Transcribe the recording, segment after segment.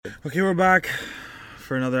Okay, we're back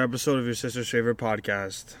for another episode of your sister's favorite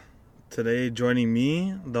podcast. Today, joining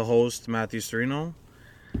me, the host, Matthew Storino.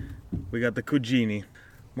 We got the Cugini,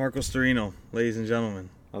 Marco Storino, ladies and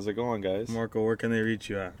gentlemen. How's it going, guys? Marco, where can they reach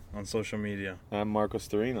you at on social media? I'm Marco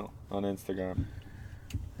Storino on Instagram.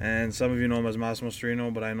 And some of you know him as Massimo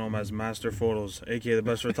Storino, but I know him as Master Photos, aka the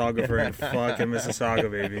best photographer in fucking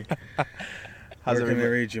Mississauga, baby. Where can they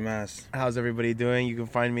reach you, Mass? How's everybody doing? You can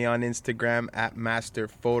find me on Instagram at Master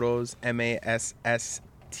Photos, MASSTUR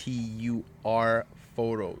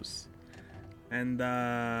Photos. And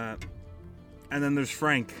then there's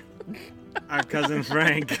Frank, our cousin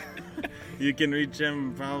Frank. You can reach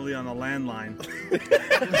him probably on a landline.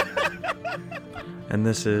 And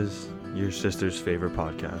this is your sister's favorite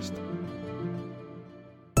podcast.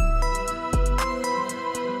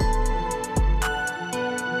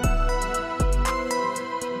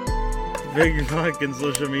 Big fucking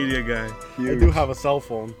social media guy. Huge. I do have a cell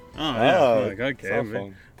phone. Oh, yeah. Fuck, okay. Cell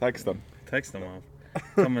phone. Text them. Text them off.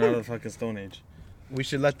 Coming out of the fucking Stone Age. We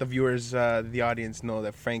should let the viewers, the audience know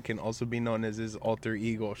that Frank can also be known as his alter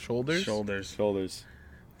ego, Shoulders. Shoulders.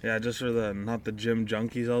 Yeah, just for not the gym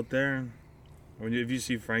junkies out there. If you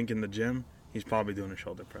see Frank in the gym, he's probably doing a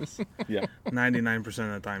shoulder press. Yeah. 99%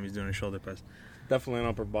 of the time he's doing a shoulder press. Definitely an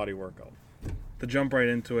upper body workout. To jump right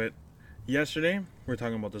into it, yesterday, we were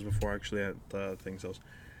talking about this before actually at Things House.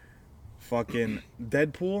 Fucking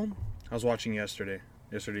Deadpool, I was watching yesterday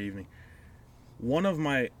evening. One of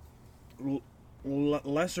my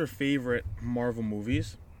lesser favorite Marvel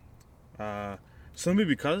movies, simply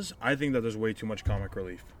because I think that there's way too much comic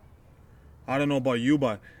relief. I don't know about you,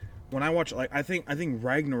 but when I watch, I think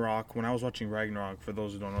Ragnarok, when I was watching Ragnarok, for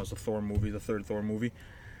those who don't know, it's the Thor movie, the third Thor movie,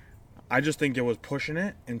 I just think it was pushing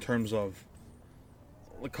it in terms of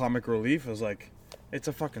comic relief. It was like, it's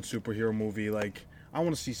a fucking superhero movie. Like, I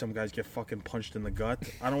want to see some guys get fucking punched in the gut.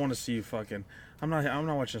 I don't want to see fucking. I'm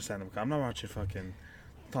not watching a stand-up. I'm not watching fucking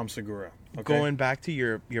Tom Segura. Okay? Going back to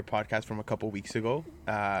your podcast from a couple weeks ago,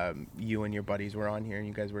 you and your buddies were on here and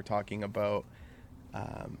you guys were talking about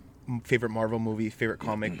favorite Marvel movies, favorite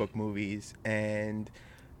comic book movies, and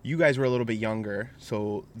you guys were a little bit younger,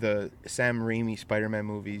 so the Sam Raimi Spider-Man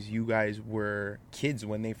movies, you guys were kids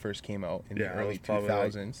when they first came out in the early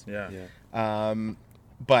 2000s.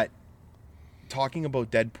 But talking about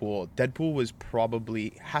Deadpool was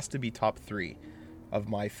has to be top 3 of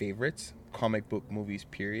my favorites comic book movies,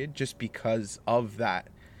 period, just because of that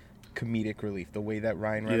comedic relief, the way that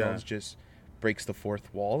Ryan Reynolds just breaks the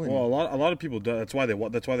fourth wall. And well, a lot of people do. That's why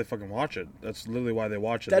they fucking watch it. That's literally why they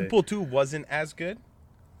watch it. Deadpool 2 wasn't as good.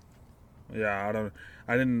 Yeah, to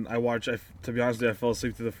be honest with you, I fell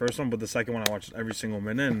asleep to the first one, but the second one I watched every single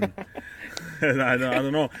minute, and, and I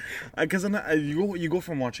don't know, because you go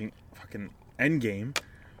from watching fucking Endgame,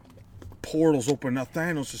 portals open, now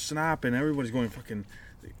Thanos is snapping, everybody's going fucking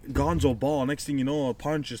gonzo ball. Next thing you know, a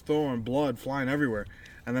punch is throwing, blood flying everywhere,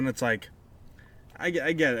 and then it's like, I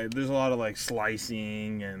get it. There's a lot of like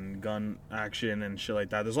slicing and gun action and shit like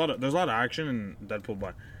that. There's a lot of action in Deadpool,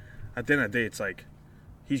 but at the end of the day, it's like,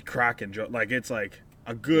 he's cracking. Like, it's like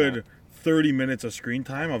a good 30 minutes of screen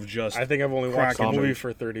time of just. I think I've only watched a movie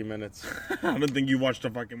for 30 minutes. I don't think you watched a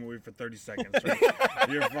fucking movie for 30 seconds. Right?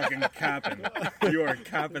 You're fucking capping. You are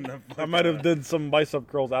capping the fuck. I might have did some bicep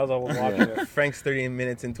curls as I was watching it. Frank's 30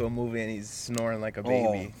 minutes into a movie and he's snoring like a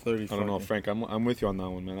baby. 30 I don't know, Frank. I'm with you on that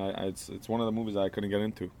one, man. It's one of the movies that I couldn't get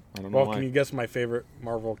into. I don't know why. Can you guess my favorite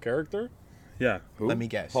Marvel character? Yeah. Who? Let me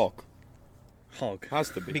guess. Hulk. Has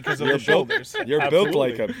to be. Because of the shoulders. You're built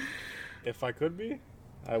like him. If I could be,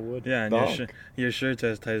 I would. Yeah, and your shirt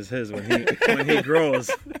as tight as his when he grows.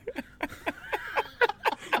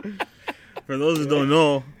 For those who don't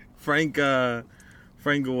know, Frank,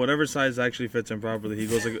 whatever size actually fits him properly,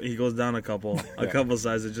 he goes down a couple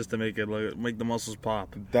sizes just to make the muscles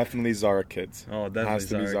pop. Definitely Zara Kids. Oh, definitely Has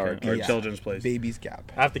to be Zara Kids. Our Yeah. children's place. Baby's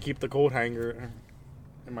Gap. I have to keep the coat hanger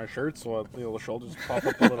in my shirt so the shoulders pop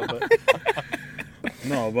up a little bit.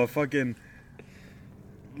 No, but fucking,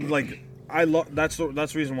 like, I love that's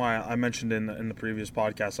the reason why I mentioned in the previous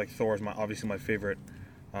podcast, like, Thor is obviously my favorite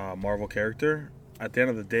Marvel character. At the end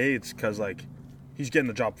of the day, it's because, like, he's getting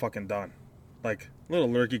the job fucking done. Like, little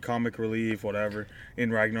lurky comic relief, whatever,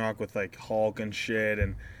 in Ragnarok with, like, Hulk and shit,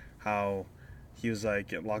 and how he was, like,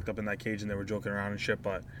 get locked up in that cage and they were joking around and shit.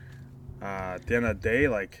 But at the end of the day,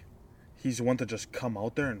 like, he's one to just come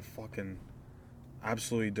out there and fucking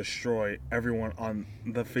absolutely destroy everyone on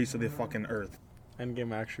the face of the fucking earth.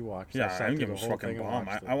 Endgame I actually watched. Yeah, Endgame was fucking bomb.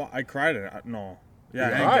 I cried at it. No, Yeah,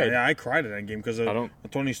 You cried? I cried at Endgame because of I don't-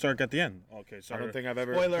 Tony Stark at the end. Okay, I sorry. don't think I've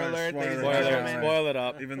ever. Spoiler Sorry, alert, spoiler ladies and alert. Spoil gentlemen. it, spoil it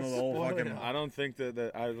up. Even though the whole Spoil it fucking up. I don't think I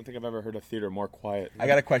don't think I've ever heard a theater more quiet. I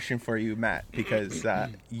got a question for you, Matt, because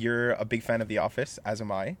you're a big fan of The Office, as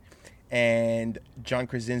am I. And John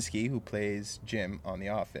Krasinski, who plays Jim on The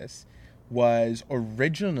Office, was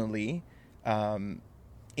originally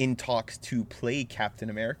in talks to play Captain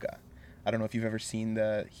America. I don't know if you've ever seen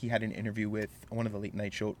he had an interview with one of the late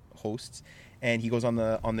night show hosts, and he goes on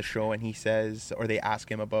the show and he says, or they ask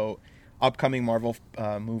him about upcoming Marvel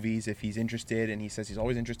movies, if he's interested, and he says he's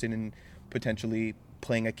always interested in potentially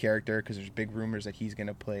playing a character because there's big rumors that he's going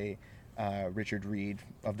to play Richard Reed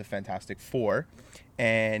of the Fantastic Four.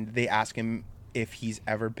 And they ask him if he's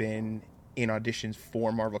ever been in auditions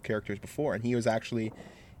for Marvel characters before, and he was actually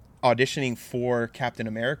auditioning for Captain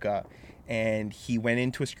America, and he went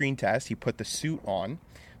into a screen test. He put the suit on,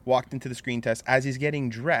 walked into the screen test. As he's getting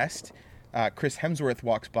dressed, Chris Hemsworth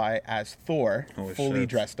walks by as Thor, Holy fully shit.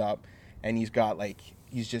 dressed up, and he's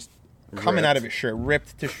just coming out of his shirt,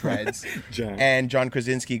 ripped to shreds. Jan. And John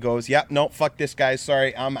Krasinski goes, "Yep, no, fuck this guy.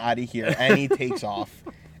 Sorry, I'm out of here." And he takes off.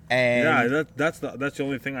 And yeah, that's the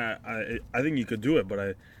only thing I think you could do it,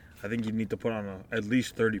 but I think you need to put on at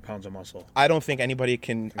least 30 pounds of muscle. I don't think anybody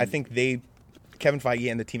can. I think Kevin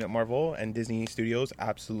Feige and the team at Marvel and Disney Studios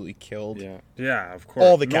absolutely killed. Yeah. Yeah, of course.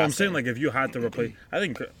 All the No, I'm casting. saying like if you had to replace, I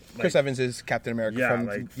think Chris Evans is Captain America Yeah, from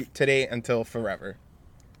like- today until forever.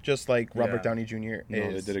 Just like Robert Yeah. Downey Jr. No, they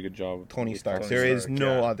is did a good job. Tony with Stark. Tony There is Stark,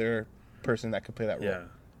 no yeah. other person that could play that role. Yeah,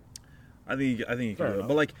 I think you Fair can do it. enough.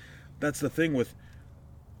 But like, that's the thing with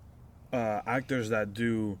actors that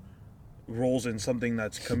do roles in something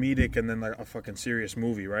that's comedic and then like a fucking serious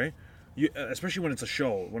movie, right? You, especially when it's a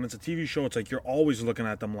show. When it's a TV show, it's like you're always looking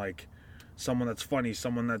at them like someone that's funny,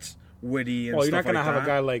 someone that's witty, and Well, you're stuff not gonna like have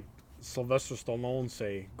that. a guy like Sylvester Stallone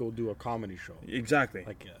say, "Go do a comedy show." Exactly.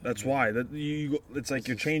 Like, That's why that it's like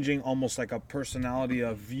you're changing almost like a personality,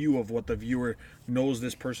 a view of what the viewer knows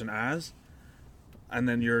this person as, and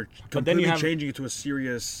then you're But then you completely have- changing it to a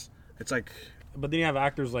serious. It's like But then you have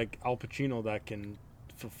actors like Al Pacino that can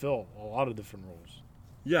fulfill a lot of different roles.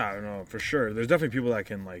 yeah, I don't know for sure. There's definitely people that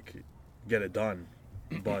can like get it done,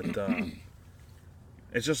 but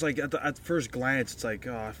it's just like at first glance, it's like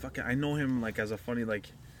I know him like as a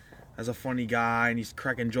funny guy, and he's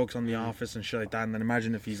cracking jokes on The Office and shit like that. And then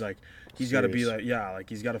imagine if he's got to be Serious. like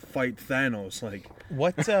he's got to fight Thanos, like.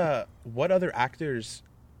 What other actors?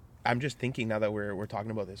 I'm just thinking now that we're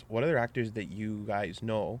talking about this. What other actors that you guys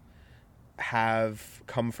know have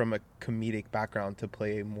come from a comedic background to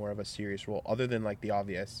play more of a serious role, other than like the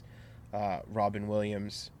obvious, Robin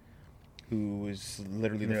Williams, who was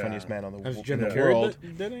literally the Yeah. funniest man on the Has in Jim the Carrey world,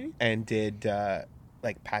 did any? and did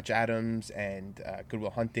like Patch Adams and Good Will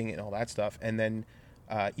Hunting and all that stuff, and then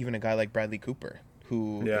even a guy like Bradley Cooper,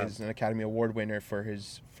 who Yeah. is an Academy Award winner for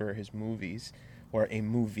his movies or a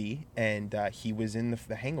movie, and he was in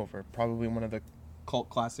the Hangover, probably one of the cult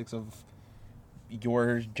classics of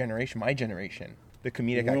your generation, my generation, the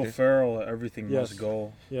comedic Will actor. Ferrell, everything Yes. must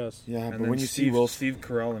go. Yes. Yeah, And but then when you see Steve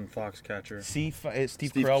Carell in Foxcatcher, Steve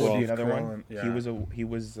Steve Carell would be Carell. another Carell one. and- yeah. He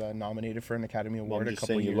was nominated for an Academy Well, Award I'm a just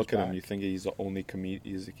couple saying, years you look at back. him, you think he's the only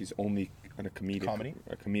he's only in a Comedy?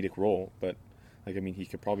 comedic role, but like I mean, he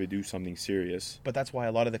could probably do something serious. But that's why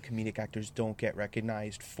a lot of the comedic actors don't get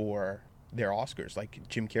recognized for their Oscars. Like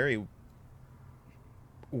Jim Carrey,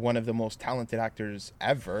 one of the most talented actors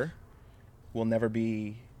ever, will never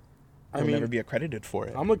be accredited for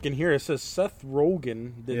it. I'm looking here. It says Seth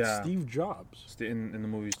Rogen did Yeah. Steve Jobs. in the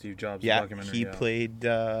movie Steve Jobs yeah, documentary. he yeah. played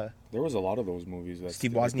There was a lot of those movies.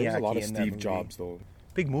 Steve There was a Wozniacki lot of in that Steve movie. Jobs though.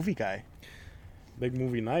 big movie guy. Big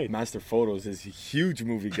movie night. Master Photos is a huge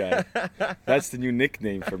movie guy. That's the new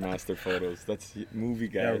nickname for Master Photos. That's movie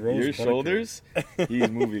guy. Yeah, Rose Your Butterfield. shoulders, he's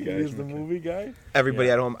movie guy. He's the movie guy. Everybody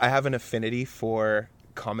Yeah. at home, I have an affinity for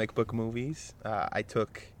comic book movies. I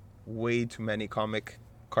took way too many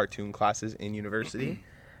cartoon classes in university.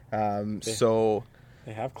 So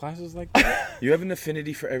They have classes like that. You have an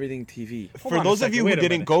affinity for everything TV. for on a those of second, you who wait a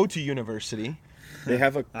didn't minute. go to university, They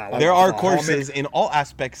have a. there are comic- courses in all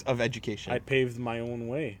aspects of education. I paved my own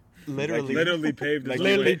way. literally, literally paved his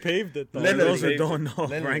Literally own way. paved it. Though. For those Literally. that don't know,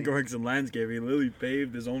 Literally. Frank works in landscaping. He literally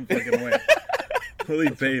paved his own fucking way.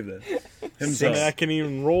 Literally paved it And himself. I can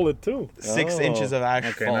even roll it too. 6 Oh. inches of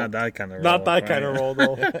asphalt. Okay, not that kind of. Not that kind of roll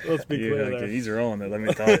though. Let's be clear Okay, there. he's rolling it. Let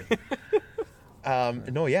me tell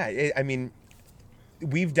you. No, yeah. I mean,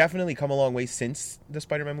 we've definitely come a long way since the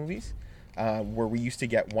Spider-Man movies, where we used to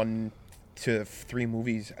get 1 to 3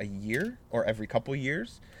 movies a year or every couple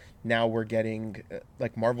years. Now we're getting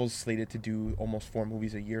like Marvel's slated to do almost 4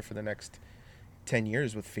 movies a year for the next 10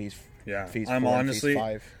 years with Phase Yeah, Phase I'm 4 honestly- and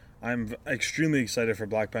Phase 5. I'm extremely excited for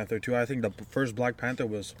Black Panther 2. I think the first Black Panther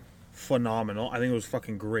was phenomenal. I think it was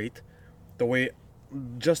fucking great. The way,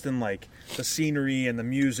 just in like the scenery and the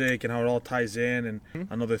music and how it all ties in, and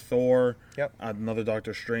another Thor, Yep. another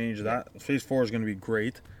Doctor Strange. That Phase 4 is going to be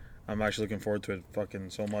great. I'm actually looking forward to it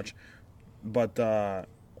fucking so much. But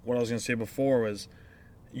what I was going to say before was,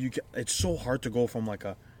 it's so hard to go from like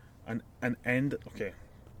an end. Okay.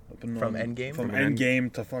 From Endgame? From From an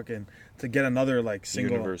Endgame to fucking to get another like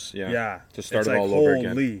single Universe, yeah. yeah. To start It's it like, all over again.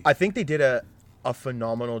 holy. I think they did a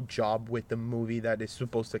phenomenal job with the movie that is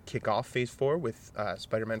supposed to kick off Phase 4 with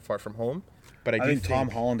Spider-Man Far From Home. But I I do think Tom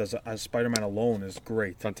Holland as Spider-Man alone is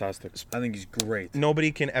great. Fantastic. I think he's great.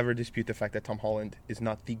 Nobody can ever dispute the fact that Tom Holland is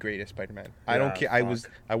not the greatest Spider-Man. I don't Yeah, care.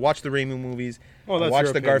 I watched the Raimi movies. Well, I that's watched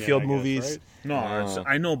your the opinion, Garfield I guess, movies. right? No,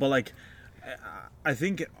 I know, but like, I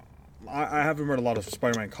think I haven't read a lot of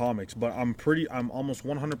Spider-Man comics, but I'm almost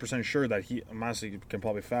 100% sure that Massey can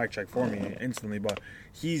probably fact check for me instantly, but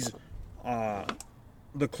he's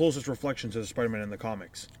the closest reflection to the Spider-Man in the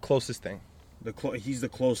comics. Closest thing. He's the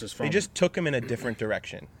closest from. They just took him in a different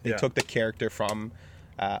direction. They Yeah. took the character from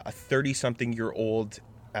a 30-something-year-old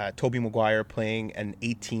Tobey Maguire playing an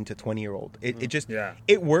 18 to 20-year-old. It just Yeah.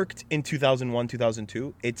 it worked in 2001,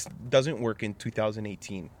 2002. It doesn't work in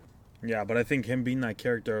 2018. Yeah, but I think him being that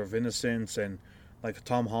character of innocence, and like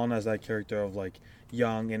Tom Holland as that character of like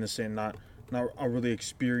young, innocent, not a really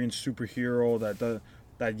experienced superhero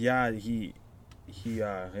that he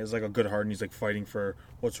has like a good heart and he's like fighting for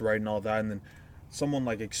what's right and all that, and then someone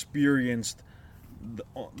like experienced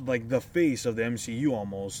like the face of the MCU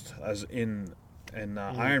almost as in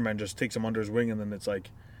Iron Man just takes him under his wing, and then it's like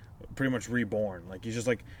pretty much reborn. Like he's just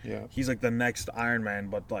like he's like the next Iron Man,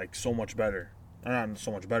 but like so much better. Not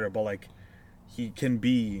so much better, but like he can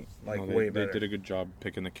be like No, way they better. did a good job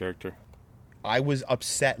picking the character. I was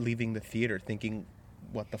upset leaving the theater thinking,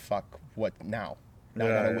 what the fuck? What now? Now I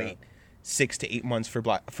Yeah, gotta yeah. wait 6 to 8 months for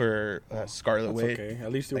Scarlet That's Witch. okay.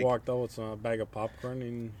 At least you Like- walked out with a bag of popcorn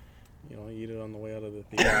and eat it on the way out of the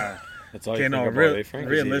theater. That's all Okay, you no, think about, eh, Frank?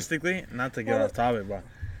 realistically, not to get off topic, but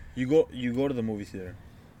you go to the movie theater.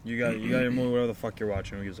 You got your movie, whatever the fuck you're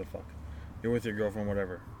watching. Who gives a fuck? You're with your girlfriend,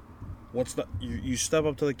 whatever. What's you step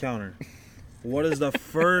up to the counter. What is the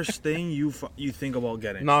first thing you think about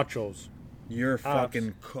getting? Nachos. You're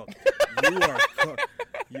fucking cooked. You are cooked.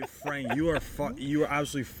 Frank, you are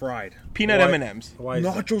absolutely fried. Peanut Why- M&Ms. Why is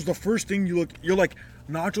that? Nachos, the first thing you're like,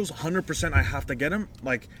 nachos, 100% I have to get them.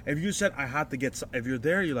 Like, if you said I have to get, if you're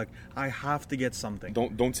there, you're like, I have to get something.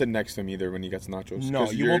 Don't sit next to him either when he gets nachos. No,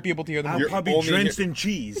 'cause you won't be able to hear the I'll movie. probably only drenched hear- in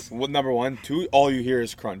cheese. Well, number one, two. All you hear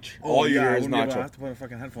is crunch. all you hear I is wouldn't be able- I nacho. have to put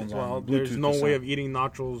fucking headphones Well, on. there's Bluetooth no to way sound. of eating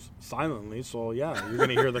nachos silently, so yeah, you're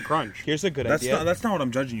gonna hear the crunch. Here's a good That's idea. not what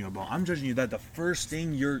I'm judging you about. I'm judging you that the first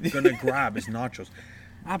thing you're gonna grab is nachos.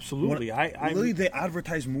 Absolutely, I Literally, they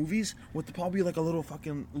advertise movies with probably like a little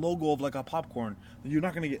fucking logo of like a popcorn. You're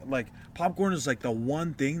not gonna get like popcorn is like the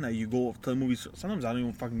one thing that you go to the movies. Sometimes I don't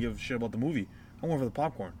even fucking give a shit about the movie. I'm going for the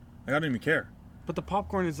popcorn. Like, I don't even care. But the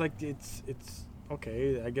popcorn is like it's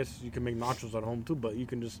okay. I guess you can make nachos at home too, but you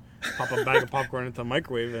can just pop a bag of popcorn into the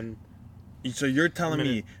microwave and So you're telling me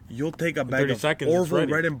minute. you'll take a bag 30 of seconds, it's Orville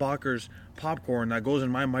ready. Redenbacher's popcorn that goes in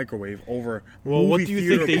my microwave over well, what movie do you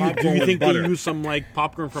theater think they popcorn do? You with think they butter? use some like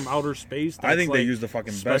popcorn from outer space? I think that's, they like, use the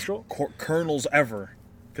fucking special. best kernels ever,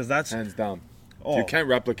 because that's Hands down. oh, You can't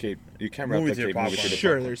replicate. You can't Movie theater replicate popcorn. movie theater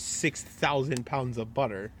Sure, popcorn. there's 6,000 pounds of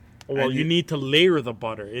butter. Well, And you need to layer the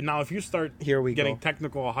butter. And now, if you start Here we getting go.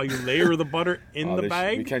 technical on how you layer the butter in Oh, the we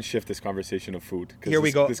bag, can't shift this conversation of food. 'Cause Here we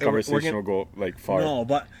this- go. This We're conversation gonna- will go like far. No,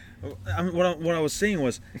 but I mean, what I was saying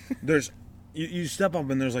was, there's you step up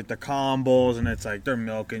and there's like the combos and it's like they're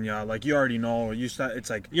milking you. Like you already know. It's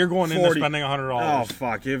like you're going in there 40 spending Oh $100.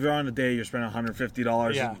 fuck! If you're on a day, you're spending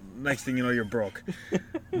 $150. Yeah. Next thing you know, you're broke.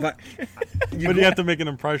 But But you have to make an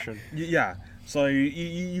impression. yeah. So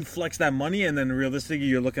you flex that money, and then realistically,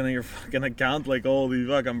 you're looking at your fucking account like, holy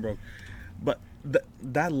fuck, I'm broke. But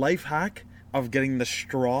that life hack of getting the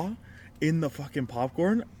straw in the fucking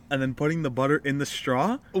popcorn and then putting the butter in the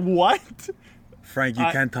straw, What? Frank, you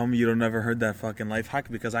I- can't tell me you don't never heard that fucking life hack,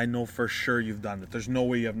 because I know for sure you've done it. There's no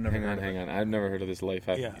way you have never heard of Hang it. on. I've never heard of this life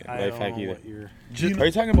hack. Yeah, I life don't hack know either. what you're. Are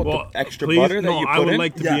you talking about Well, the extra please, butter that no, you put I would in?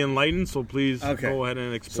 like to Yeah. be enlightened, so please Okay. go ahead and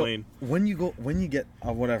So explain. when you get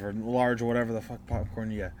whatever large or whatever the fuck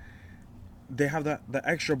popcorn you get, they have the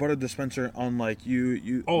extra butter dispenser on like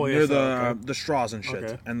you Oh, near yes, the okay. the straws and shit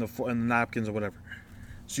Okay. and the napkins or whatever.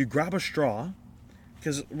 So you grab a straw,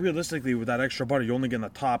 because realistically with that extra butter you only get in the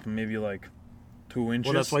top and maybe like 2 inches.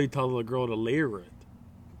 Well, that's why you tell the girl to layer it.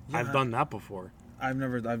 I've done that before. I've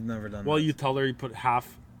never done. Well, that. you tell her you put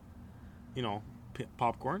half,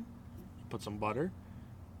 popcorn, put some butter,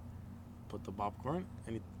 put the popcorn,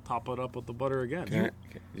 and you top it up with the butter again. Okay.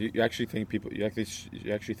 You actually think people? You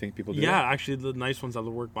actually think people do Yeah, that? actually, the nice ones that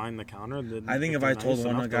work behind the counter. I think if I told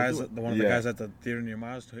one of the guys, Yeah. at the theater near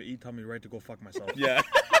my house, he'd tell me right to go fuck myself. Yeah.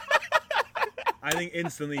 I think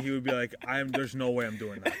instantly he would be like, There's no way I'm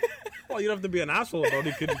doing that. Well, you don't have to be an asshole about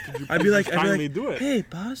it. Could you I'd be like, kindly do it? Hey,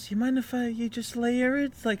 boss, you mind if you just layer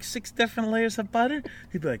it like 6 different layers of butter?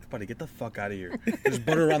 He'd be like, buddy, get the fuck out of here. There's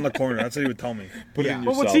butter around the corner. That's what he would tell me. Put it Yeah. in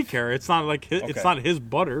Well, yourself. what's he care? It's not like his, Okay. it's not his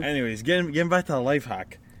butter. Anyways, getting back to the life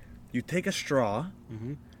hack. You take a straw,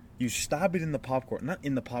 Mm-hmm. you stab it in the popcorn, not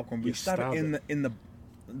in the popcorn, but you stab it in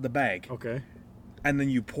the bag, Okay, and then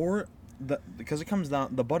you pour because it comes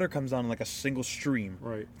down. The butter comes down in like a single stream.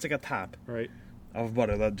 right, It's like a tap right. of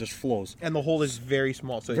butter that just flows. And the hole is very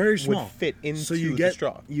small, so Very it small. would fit into so you the get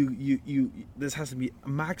straw. You this has to be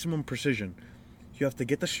maximum precision. You have to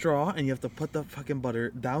get the straw and you have to put the fucking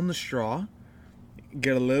butter down the straw,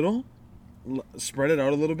 get a little, spread it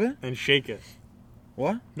out a little bit. And shake it.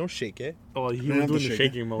 What? No, shake it. Oh, you don't were have to doing the shake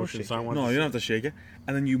shaking it. motion, shake so I it. want No, to you don't have to shake it.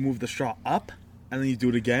 And then you move the straw up, and then you do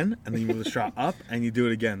it again, and then you move the straw up, and you do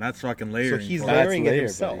it again. That's fucking So layering. he's for That's layering it layer,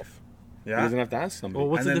 himself. He Yeah. doesn't have to ask somebody. Well,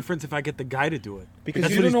 what's And the then- difference if I get the guy to do it? Because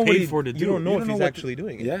That's you what don't he's know what paid he, for to you do. don't know You if don't he's know what actually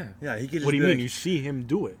doing it. yeah. Yeah, he could just What do you be mean? like- You see him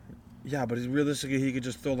do it. Yeah, but realistically, he could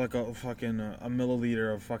just throw like a fucking a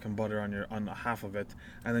milliliter of fucking butter on half of it,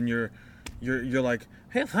 and then you're like,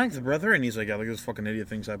 hey, thanks, brother, and he's like, yeah, look at this fucking idiot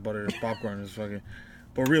thinks that butter is popcorn is fucking.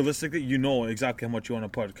 But realistically, you know exactly how much you want to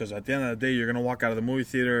put, because at the end of the day, you're gonna walk out of the movie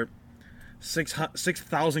theater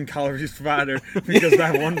 6,000 calories fatter because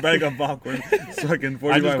that one bag of popcorn is fucking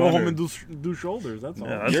 4,500. I just go home and do shoulders. That's all.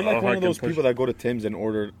 Yeah, that's You're like all one I of can those push. people that go to Tim's and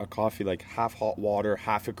order a coffee like half hot water,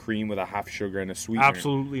 half a cream with a half sugar and a sweetener.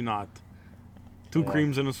 Absolutely not. 2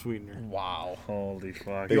 creams and a sweetener. Wow. Holy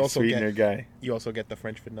fuck. Big You also sweetener guy. You also get the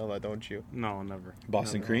French vanilla, don't you? No, never.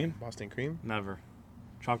 Boston Never. cream? Boston cream. Never.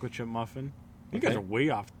 Chocolate chip muffin. You Okay. guys are way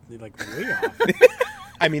off. Like way off.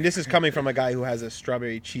 I mean, this is coming from a guy who has a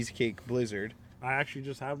strawberry cheesecake blizzard. I actually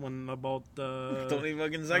just had one about 20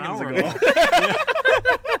 fucking an seconds hour ago.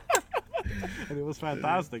 and it was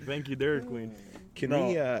fantastic. Thank you, Dairy Queen.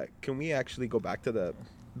 Can we actually go back to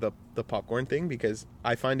the popcorn thing, because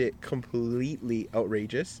I find it completely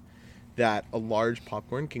outrageous that a large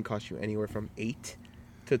popcorn can cost you anywhere from $8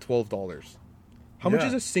 to $12. How much Yeah.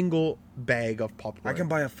 is a single bag of popcorn? I can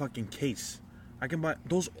buy a fucking case. I can buy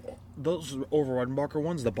those over Redenbacher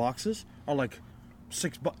ones. The boxes are like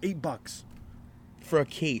 $8 for a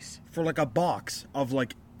case. for like a box of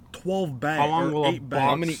like 12 bags. How long will a 8 box- How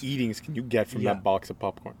bags. many eatings can you get from Yeah. that box of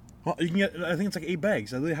popcorn? Well, you can get. I think it's like 8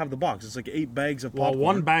 bags. I literally have the box. It's like 8 bags of Well, popcorn.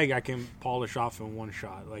 one bag I can polish off in one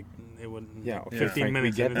shot. Like it would. Yeah, okay, 15 Frank,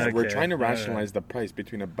 minutes. We get and that. it's We're Okay, trying to yeah, yeah. rationalize the price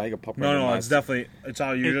between a bag of popcorn. No, and it's us. definitely. It's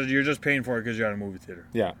all you're just paying for it because you're at a movie theater.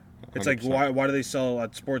 Yeah. It's like 100%. why do they sell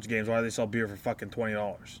at sports games? Why do they sell beer for fucking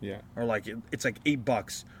 $20? Yeah. Or like it's like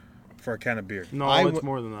 $8 for a can of beer. No, I it's w-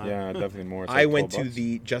 more than that. Yeah, definitely more. It's I like went to 12 bucks.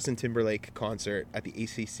 the Justin Timberlake concert at the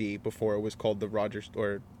ACC before it was called the Rogers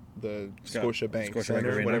or the Scotiabank Scotiabank Center,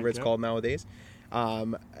 Arena, whatever it's yeah. called nowadays.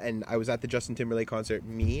 And I was at the Justin Timberlake concert,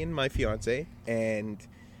 me and my fiance, and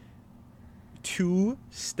 2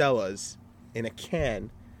 Stellas in a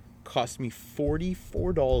can cost me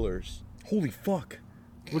 $44. Holy fuck!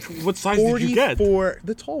 What size did you get?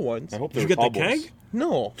 The tall ones. I hope Did you they're get the tall boys. keg?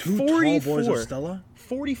 No, 2 tall boys of Stella?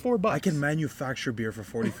 $44. I can manufacture beer for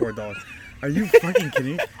 $44. Are you fucking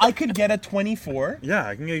kidding me? I could get a 24. Yeah,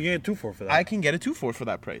 I can get a 2-4 for that. I can get a 2-4 for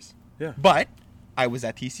that price. Yeah. But I was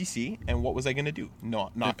at TCC, and what was I gonna do?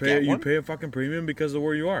 Not get you one. pay a fucking premium because of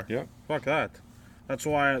where you are. Yeah. Fuck that. That's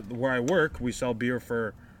why where I work, we sell beer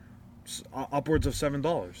for upwards of $7.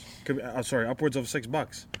 Upwards of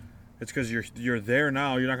 $6. It's because you're there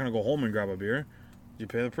now. You're not gonna go home and grab a beer. You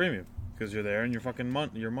pay the premium because you're there and you're fucking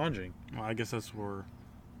you're munging. Well, I guess that's where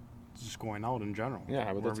it's just going out in general.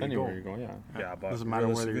 Yeah, but that's Wherever you anywhere go. you go. Yeah. Yeah, but doesn't matter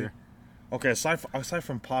whether realistically- you're. Okay, aside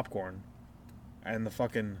from popcorn and the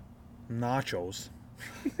fucking nachos.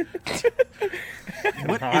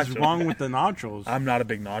 What is wrong with the nachos? I'm not a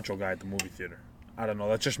big nacho guy at the movie theater. I don't know.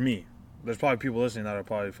 That's just me. There's probably people listening that are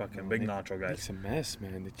probably fucking big nacho guys. It's a mess,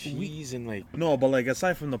 man. The cheese and like. No, but like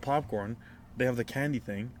aside from the popcorn, they have the candy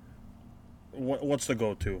thing. What's the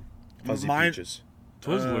go-to? Fuzzy Mine- peaches.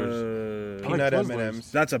 Twizzlers. I like Peanut Twizzlers.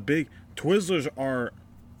 M&Ms. That's a big. Twizzlers are,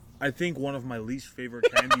 I think, one of my least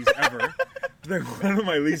favorite candies ever. They're one of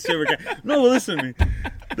my least favorite. No, listen to me.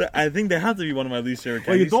 I think they have to be one of my least favorite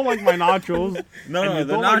Well, candies. you don't like my nachos. No, and no, you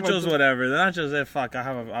the don't like my nachos, whatever. The nachos, fuck.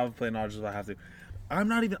 I'll play nachos if I have to. I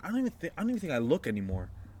don't even think I look anymore.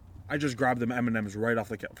 I just grab them M&Ms right off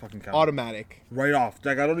the fucking counter. Automatic. Right off.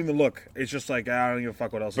 Like, I don't even look. It's just like, I don't give a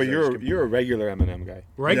fuck what else But is there. Just give me- you're a regular M&M guy.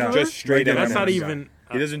 Regular? Just straight Regular That's not M&Ms even.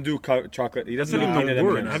 guy. He doesn't do chocolate. He That's doesn't not do even peanut a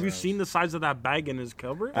word. M&Ms. Have you seen the size of that bag in his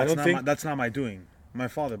cupboard? I don't think- that's not my doing. My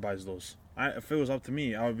father buys those. If it was up to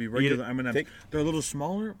me, I would be regular M&Ms. Take- They're a little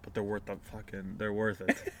smaller, but they're worth they're worth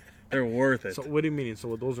it. They're worth it. So what do you mean?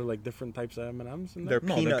 So those are like different types of M&Ms in They're there?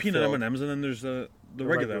 No, they're peanut peanut filled. M&Ms, and then there's the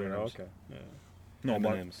regular M&Ms. Okay. Yeah. No,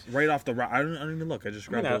 M&Ms. but right off the I don't even look. I just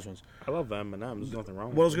grab those ones. I love the M&Ms. There's nothing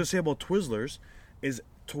wrong What I was with gonna say about Twizzlers is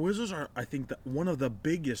Twizzlers are, I think, one of the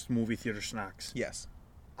biggest movie theater snacks. Yes.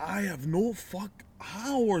 I have no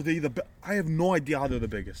how are they I have no idea how they're the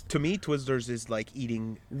biggest. To me, Twizzlers is like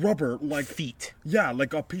eating Rubber, like feet. yeah,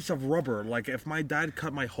 like a piece of rubber. Like if my dad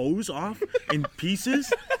cut my hose off in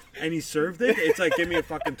pieces and he served it, it's like give me a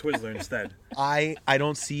fucking Twizzler instead. I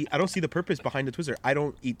don't see the purpose behind the Twizzler. I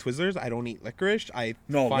don't eat Twizzlers. I don't eat licorice. I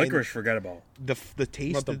No, find licorice, forget about. the it.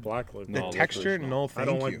 taste, Not the black licorice. the No, texture. licorice, no. No, I thank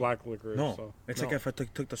don't you. like black licorice. No, So. it's like if I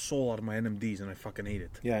took the soul out of my NMDs and I fucking ate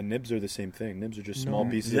it. Yeah, nibs are the same thing. Nibs are just small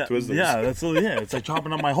pieces of Yeah, Twizzlers. it's like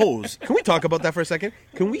chopping up my hose. Can we talk about that for a second?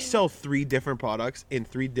 Can we sell 3 different products in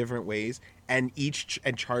 3 different ways and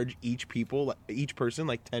charge each person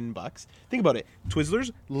like $10? Think about it.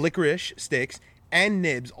 Twizzlers, licorice sticks, and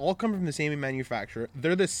nibs all come from the same manufacturer.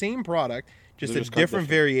 They're the same product, just They're a just cut different different.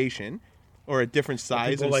 variation or a different size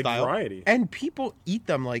people and like style. variety. And people eat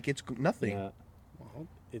them like it's nothing. Yeah. Well,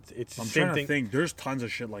 it's the I'm same trying thing. to think. There's tons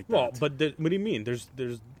of shit like that. Well, but what do you mean? There's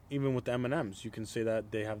even with the M&Ms, you can say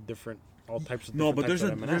that they have all types of no, different but types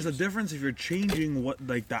of there's a M&Ms. difference if you're changing what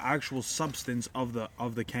like the actual substance of the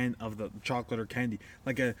chocolate or candy.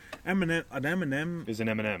 Like an M&M Is an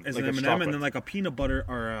M&M. is like an it's M&M, chocolate. and then like a peanut butter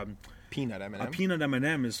or Peanut M&M. a peanut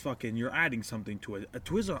M&M is fucking. You're adding something to it. A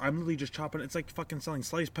Twizzler, I'm literally just chopping. It's like fucking selling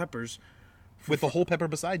sliced peppers. with the whole pepper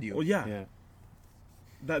beside you. Well, yeah.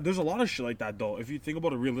 Yeah. There's a lot of shit like that though. If you think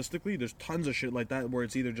about it realistically, there's tons of shit like that where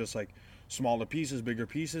it's either just like smaller pieces, bigger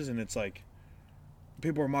pieces, and it's like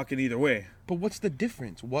people are mocking either way. But what's the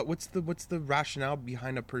difference? What's the rationale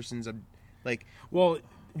behind a person's like? Well,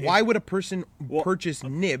 Why would a person Well- purchase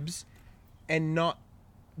nibs and not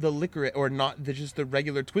the licorice or not just the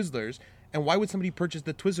regular Twizzlers? And why would somebody purchase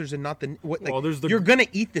the Twizzlers and not the what? Like, Well, there's the- you're gonna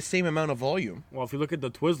eat the same amount of volume. Well, if you look at the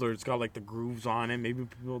Twizzler, it's got like the grooves on it. Maybe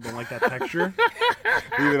people don't like that texture.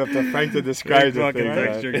 Leave it up to Frank to describe the fucking thing,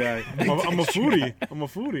 texture man. guy. I'm a foodie. I'm a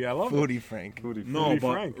foodie. I love it. Foodie Frank. No, Foodie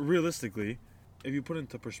but Frank. realistically, if you put it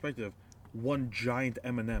into perspective, one giant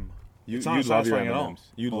M&M. You It's not love your satisfying at all. M&Ms.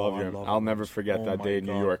 You Oh, love I your. love I'll never M&Ms. forget Oh that my day in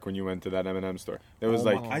New God. York when you went to that M&M store. It was Oh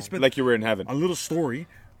my like God. I spent- like you were in heaven. A little story.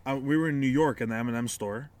 We were in New York in the M&M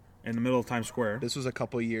store in the middle of Times Square. This was a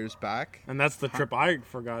couple years back. And that's the trip I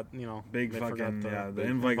forgot. You know, Big they fucking forgot the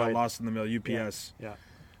invite got lost in the mail. UPS. Yeah.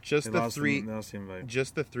 Just They the lost three, They lost the invite.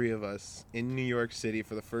 just the 3 of us in New York City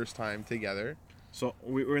for the first time together. So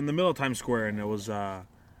we were in the middle of Times Square, and it was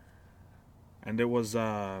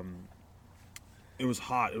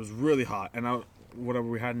hot. It was really hot, and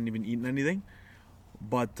we hadn't even eaten anything,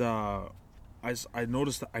 but I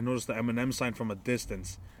noticed the M&M sign from a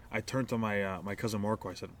distance. I turned to my cousin Marco.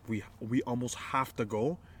 I said, "We almost have to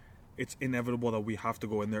go. It's inevitable that we have to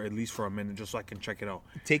go in there at least for a minute just so I can check it out."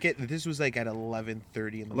 Take it. This was like at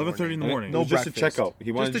 11:30 in the 11:30 in the morning. It was just a breakfast. checkout.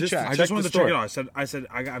 He wanted to just check. I check just the wanted to store. check it out. I said,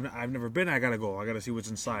 I've never been. I gotta go. I gotta see what's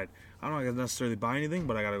inside. I don't gotta necessarily buy anything,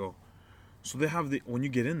 but I gotta go. So they have when you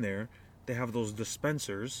get in there, they have those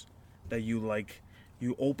dispensers that you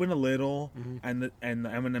open a little, and the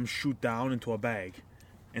M&Ms shoot down into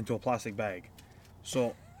a plastic bag.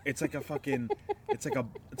 So it's like a fucking, it's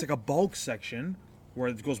like a bulk section where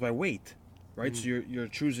it goes by weight, right? So you're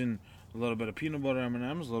choosing a little bit of peanut butter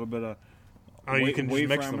M&Ms, a little bit of. Oh, you can just wafer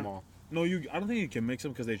mix them M&Ms. all. No, I don't think you can mix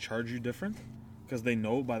them because they charge you different. Because they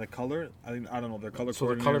know by the color. I don't know. Their color. So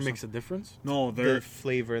the coordinator color or makes a difference. no, The their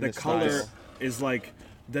flavor and the the color style. is like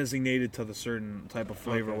designated to the certain type of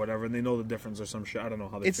flavor or whatever, and they know the difference or some shit. I don't know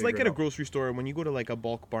how they. It's like figure at it a out. grocery store when you go to like a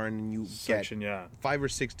bulk barn and you section, get yeah, 5 or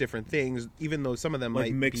 6 different things, even though some of them like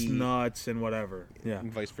might mixed be nuts and whatever. Yeah,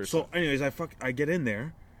 and vice versa. So, anyways, I get in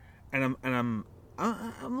there, and I'm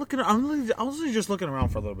looking. I was really just looking around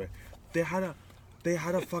for a little bit. They had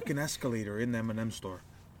a fucking escalator in the M&M store.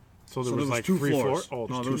 So there So was there was like 2 3 floors. floors.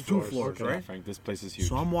 Oh, No, there was 2 floors, Okay. right? Frank, this place is huge.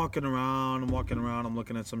 So I'm walking around, I'm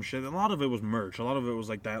looking at some shit. And a lot of it was merch. A lot of it was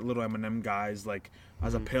like that little M&M guys, like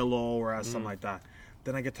as a pillow or as something like that.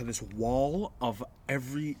 Then I get to this wall of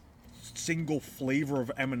every single flavor of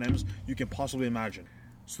M&Ms you can possibly imagine.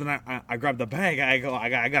 So then I grab the bag. I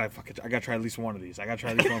gotta try at least one of these. I gotta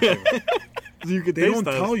try at least one flavor. So you could they taste don't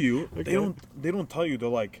test. tell you. Okay. They don't tell you. They're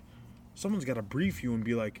like, someone's got to brief you and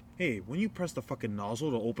be like, hey, when you press the fucking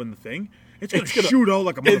nozzle to open the thing, it's gonna shoot out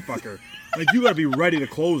like a motherfucker. Like you gotta be ready to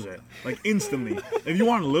close it like instantly. If you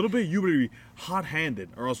want a little bit, you better be hot-handed,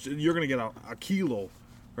 or else you're gonna get a kilo,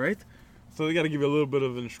 right? So they got to give you a little bit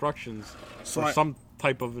of instructions, So or I- some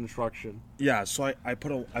type of instruction. Yeah. So I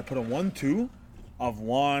put a 1-2 of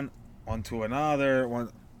one onto another one.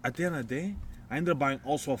 At the end of the day, I ended up buying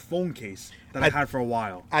also a phone case that I had for a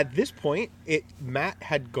while. At this point, Matt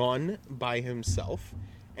had gone by himself,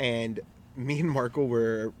 and me and Marco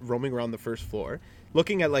were roaming around the first floor,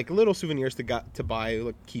 looking at like little souvenirs to buy,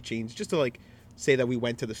 like keychains, just to like say that we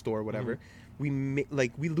went to the store or whatever. We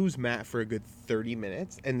lose Matt for a good 30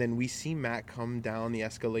 minutes, and then we see Matt come down the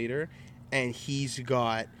escalator, and he's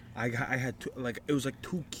got. I had it was like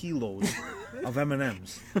 2 kilos of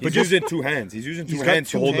M&Ms. He's using two hands. He's using two He's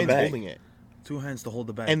hands got to two hold the hands bag. holding it, 2 hands to hold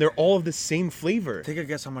the bag. and they're all of the same flavor. Take a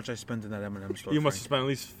guess how much I spent in that M&M store. You must have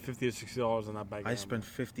Frank. spent at least $50 to $60 on that bag. I of spent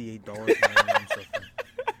M&Ms. $58 on M&M store.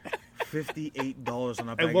 $58 on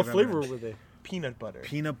a bag And what of flavor M&Ms. were they? Peanut butter.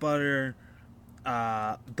 Peanut butter,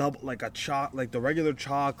 double like like the regular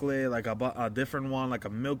chocolate, like a different one, like a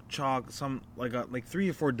milk choc, some like 3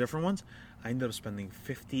 or 4 different ones. I ended up spending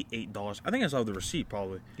 $58. I think I still have the receipt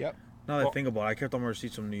probably. Yep. Now that I Well- think about it, I kept all my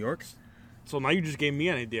receipts from New York. So now you just gave me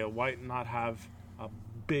an idea. Why not have a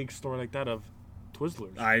big store like that of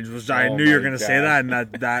Twizzlers? I Oh knew you were my gonna say God. that,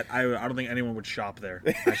 and that I don't think anyone would shop there.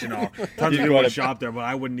 Actually, no, tons of You people gotta- would shop there, but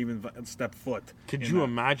I wouldn't even step foot. Could in you that.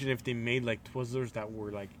 imagine if they made like Twizzlers that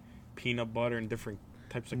were like peanut butter and different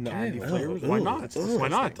types of No. candy Ew, flavors? ew, Why not? that's Why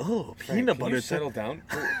not? Oh, Frank, peanut can you butter. settle down.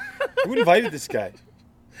 Who invited this guy?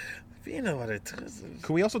 Peanut butter. Twizzlers.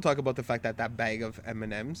 Can we also talk about the fact that that bag of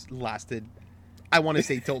M&Ms lasted, I want to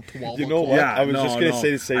say, till 12 You know o'clock? what? Yeah, I was just gonna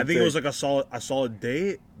say the same I think it thing. was like a solid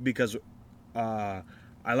day because I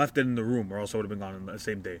left it in the room, or else I would have been gone on the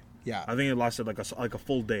same day. Yeah. I think it lasted like a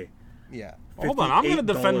full day. Yeah. Hold on, I'm gonna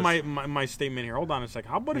defend $58. my statement here. Hold on a second.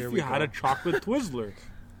 How about Here if we you had go. a chocolate Twizzler?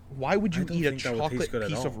 Why would you I don't eat a think that would taste chocolate good at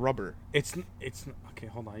piece all. of rubber? It's okay.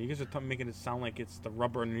 Hold on, you guys are making it sound like it's the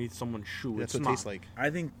rubber underneath someone's shoe. That's it's what not. it tastes like. I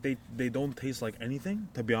think they don't taste like anything.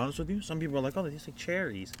 To be honest with you, some people are like, oh, they taste like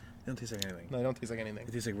cherries. They don't taste like anything. No, they don't taste like anything.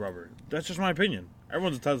 It tastes like rubber. That's just my opinion.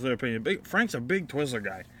 Everyone's entitled to their opinion. Frank's a big Twizzler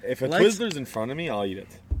guy. If a Likes- Twizzler's in front of me, I'll eat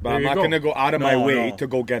it. But There I'm you not go. gonna go out of my No, way no. to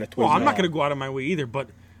go get a Twizzler. Well, I'm not gonna go out of my way either. But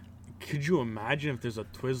could you imagine if there's a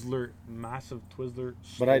Twizzler, massive Twizzler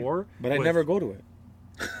But I store? but I with- never go to it.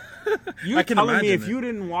 You I can telling me imagine if it. you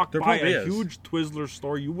didn't walk There by probably a is. huge Twizzler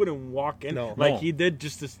store, you wouldn't walk in No. like No. he did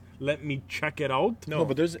just to let me check it out? No. No,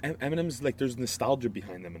 but there's M&Ms. Like there's nostalgia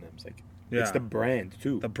behind M&Ms. Like it's Yeah. the brand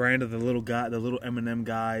too. The brand of the little guy, the little M&M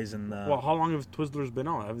guys, and Well, how long have Twizzlers been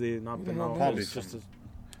out? Have they not been out? Probably It's just.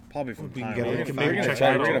 probably from We can time. get I it. don't We can know. maybe we're gonna check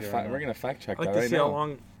fact- that we're out. gonna fa- we're gonna fact check I'd like that to right see how now.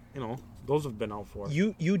 long those have been out for.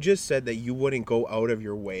 You just said that you wouldn't go out of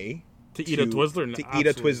your way to eat a Twizzler? to eat a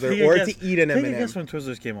Absolutely. Twizzler Take a or guess- to eat an Take a M&M. guess when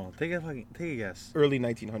Twizzlers came out. Take a guess. Early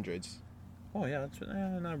 1900s. Oh yeah, that's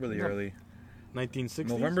not really No. early. 1960s.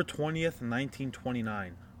 November 20th,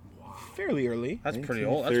 1929. Fairly early. That's pretty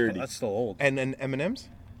old. That's 1930. still old. And then M&Ms?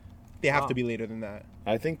 They have Wow. to be later than that.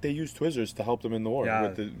 I think they used Twizzlers to help them in the war Yeah.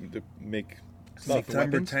 with the make stuff.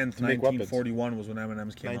 September weapons? 10th, To make weapons. 1941 was when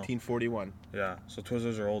M&Ms came 1941. out. Yeah, so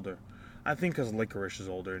Twizzlers are older. I think because licorice is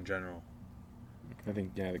older in general. I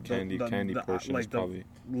think the candy portion like is probably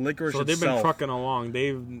licorice So they've itself. been trucking along.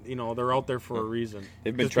 They're out there for a reason.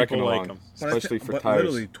 they've been 'Cause trekking people along, like 'em. But I especially thi- for but tires.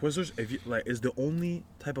 literally, Twizzlers is the only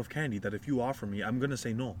type of candy that if you offer me, I'm gonna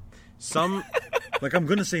say no. Some Like I'm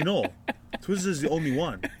gonna say no. Twizzlers is the only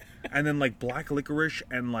one, and then like black licorice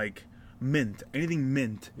and like mint, anything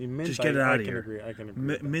mint. Mint, just get it out of can here. agree. I can agree.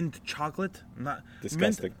 with that. Mint chocolate, not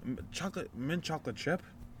Disgusting. Mint chocolate chip,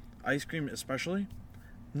 ice cream especially.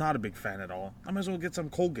 Not a big fan at all. I might as well get some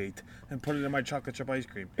Colgate and put it in my chocolate chip ice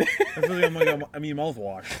cream. I feel like I'm eating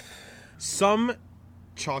mouthwash. some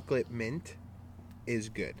chocolate mint is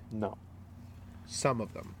good. No, Some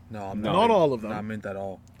of them. No, I'm No. Not all of them. Not mint at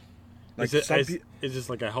all. Is this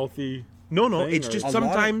like a healthy? No, thing, it's or- just A lot of-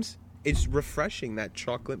 sometimes it's refreshing. That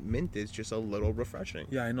chocolate mint is just a little refreshing.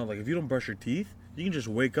 Yeah, I know. Like if you don't brush your teeth, you can just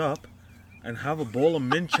wake up and have a bowl of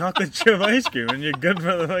mint chocolate chip ice cream, and you're good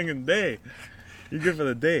for the fucking day. You're good for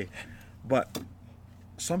the day. But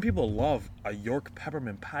some people love a York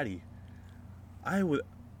peppermint patty. I would,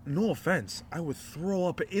 no offense, I would throw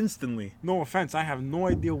up instantly. No offense, I have no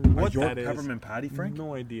idea A what York that is. peppermint patty, Frank?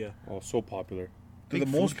 No idea. oh, so popular. They're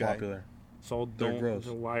Big the most food guy. popular. So They're don't. gross.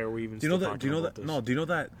 So why are we even? Do you know still that? Do you know talking that? about No. Do you know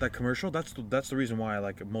that commercial? That's the reason why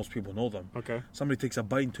most people know them. this? Okay. Somebody takes a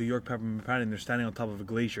bite into York peppermint patty and they're standing on top of a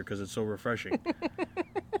glacier because it's so refreshing.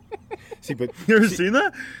 See, but You ever seen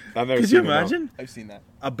that? I've never Could seen you it, no. imagine? I've seen that.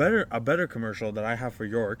 A better commercial that I have for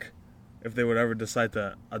York, if they would ever decide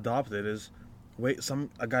to adopt it, is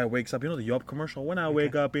a guy wakes up. You know the Yelp commercial? When I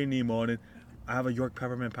wake up in the morning, I have a York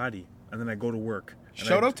peppermint patty, and then I go to work. And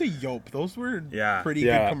Shout out to Yelp. Those were Yeah. pretty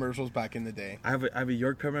Yeah. good commercials back in the day. I have a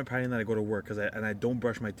York peppermint patty, and then I go to work and I don't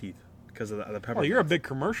brush my teeth because of the peppermint. Oh, you're a big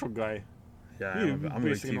commercial guy. Yeah, you I'm a big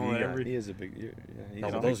basically know TV guy. every- He is a big. Yeah, he's No,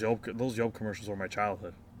 a but big- those Yelp commercials were my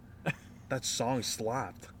childhood. That song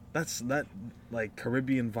slapped. That like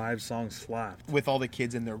Caribbean vibe song slapped. With all the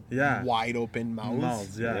kids in their Yeah. wide open mouths.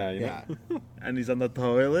 Mouths, yeah. you know. Yeah. And he's on the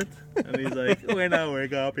toilet, and he's like, "When I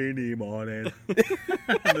wake up in the morning,"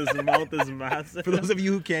 and his mouth is massive. For those of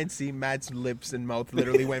you who can't see, Matt's lips and mouth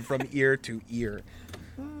literally went from ear to ear.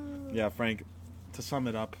 Yeah, Frank. To sum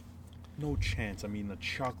it up, no chance. I mean, the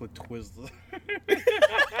chocolate Twizzler.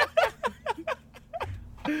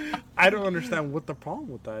 I don't understand what the problem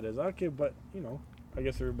with that is. Okay, but I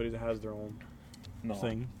guess everybody has their own No,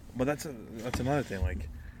 thing. but that's another thing. Like,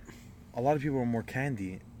 a lot of people are more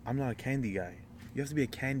candy. I'm not a candy guy. You have to be a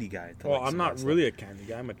candy guy. To Well, like I'm some not of that really a candy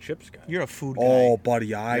guy. I'm a chips guy. You're a food guy. Oh, buddy,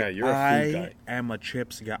 Yeah, you're a food guy. am a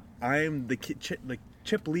chips guy. I'm the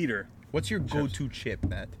chip leader. What's your go-to chip,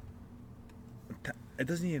 Matt? It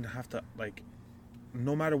doesn't even have to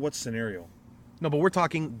no matter what scenario. No, but we're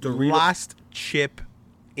talking Dorito- last chip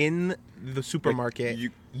in the supermarket.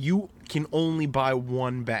 Like, you can only buy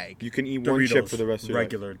one bag. You can eat Doritos, one chip for the rest of your life.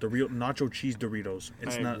 regular Dorito, nacho cheese Doritos.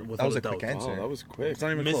 It's I not agree. without That was a a quick doubt. answer. Oh, that was quick. It's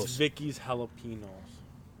not even Miss close. Vicky's jalapenos.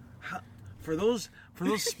 For those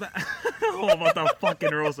oh, about the fucking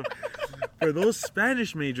roast of- For those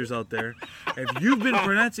Spanish majors out there, if you've been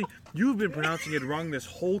pronouncing it wrong this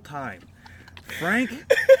whole time. Frank,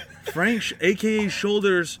 aka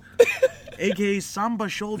Shoulders, aka Samba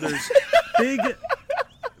Shoulders,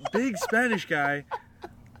 big Spanish guy,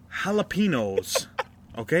 jalapenos.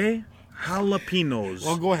 Okay? Jalapenos.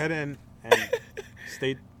 Well, go ahead and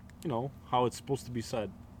state, how it's supposed to be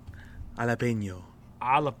said. Jalapeno.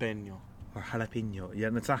 Jalapeno. Or jalapeno. Yeah,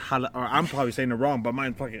 and it's not or I'm probably saying it wrong, but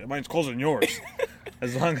mine's closer than yours.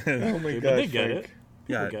 As long as Oh my But god, they get Frank. it.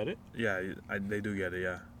 Yeah. People get it. Yeah, they do get it.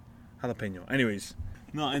 Yeah, jalapeno. Anyways,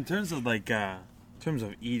 no. In terms of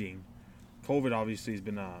eating, COVID obviously has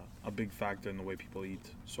been a big factor in the way people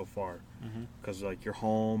eat so far. Because you're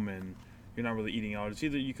home and you're not really eating out. It's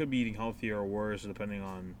either you could be eating healthier or worse depending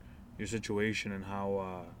on your situation and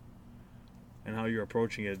how you're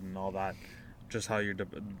approaching it and all that. Just how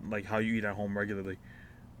how you eat at home regularly.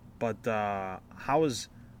 But how is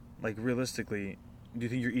realistically? Do you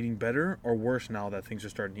think you're eating better or worse now that things are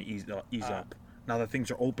starting to ease up? Now that things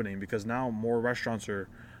are opening, because now more restaurants you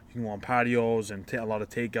can go on patios and a lot of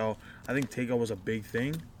takeout. I think takeout was a big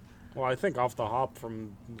thing. Well, I think off the hop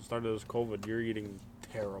from the start of this COVID, you're eating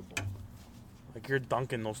terrible. You're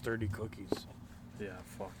dunking those 30 cookies. Yeah,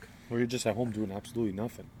 fuck. Or you're just at home doing absolutely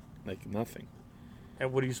nothing. Like nothing.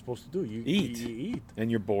 And what are you supposed to do? You Eat. You eat. And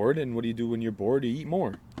you're bored, and what do you do when you're bored? You eat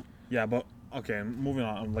more. Yeah, but okay. Moving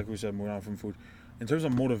on, like we said, moving on from food. In terms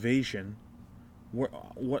of motivation, what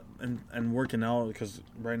and working out, because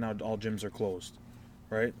right now all gyms are closed,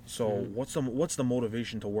 right? So what's the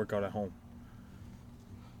motivation to work out at home?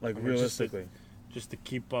 Realistically. Just to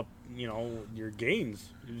keep up, your gains.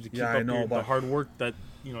 To keep Yeah, up I know, the but- hard work that,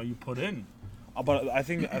 you put in. But I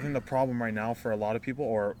think the problem right now for a lot of people,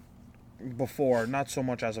 or before, not so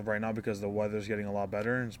much as of right now, because the weather's getting a lot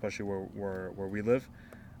better, especially where we live.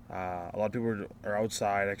 A lot of people are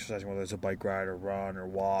outside exercising, whether it's a bike ride or run or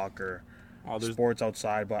walk or sports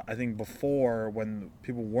outside. But I think before, when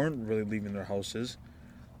people weren't really leaving their houses,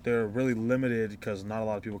 they're really limited because not a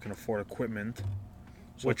lot of people can afford equipment.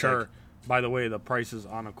 So Which it's are, by the way, the prices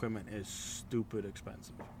on equipment is stupid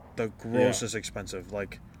expensive. the grossest expensive.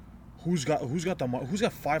 Who's got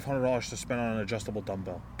 $500 to spend on an adjustable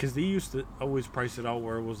dumbbell? Because they used to always price it out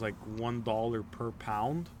where it was $1 per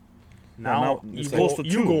pound. Now Now it's close to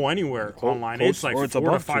you two. go anywhere online, it's or it's $4 to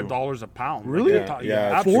above two. $5 a pound. Really? They're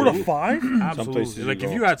Yeah, $4 absolutely. to $5? Some Absolutely. places you If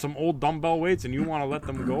go. you had some old dumbbell weights and you want to let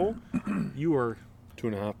them go, you were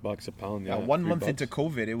 $2.50 a pound. Yeah, 1 month $3. into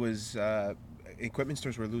COVID, it was equipment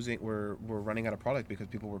stores were running out of product because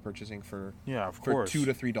people were purchasing for Yeah, of for course. $2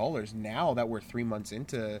 to $3. Now that we're 3 months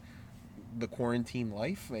into the quarantine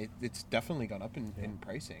life, it's definitely gone up in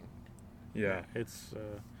pricing. Yeah, it's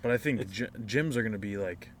but I think gyms are going to be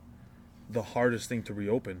the hardest thing to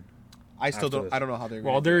reopen. I still After don't. this. I don't know how they're.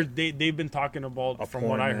 well, gonna do it. they've been talking about, from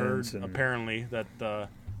what I heard, Appointments and- apparently that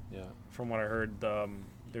Yeah. From what I heard,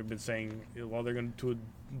 they've been saying, well, they're going to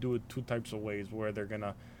do it two types of ways, where they're going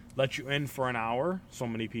to let you in for an hour, so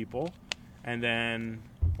many people, and then,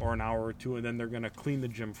 or an hour or two, and then they're going to clean the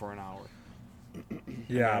gym for an hour.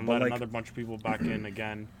 Yeah, And but let like another bunch of people back in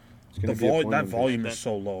again. It's gonna be a point that of- volume that- is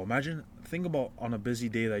so low. Imagine, think about on a busy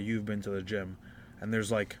day that you've been to the gym, and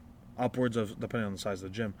there's like upwards of, depending on the size of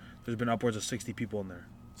the gym, there's been upwards of 60 people in there.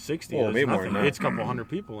 60 Oh, is way more nothing. than that. It's a couple hundred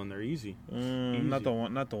people in there, easy. Not the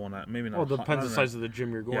one. Maybe not. Well, it depends not the in size of the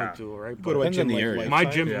gym you're going Yeah. to, right? Go to a Depends gym on the like area.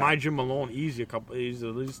 Lifetime. My Yeah. gym alone, easy at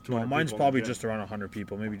least 200 No, mine's people in probably the gym. just around 100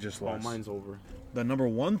 people, maybe just Oh, less. mine's over. The number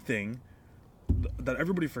one thing that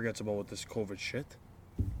everybody forgets about with this COVID shit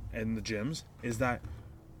and the gyms is that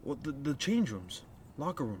the change rooms,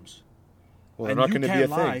 locker rooms. Well, they're And not you going to be a can't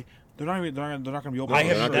thing. lie, They're not going to be open. I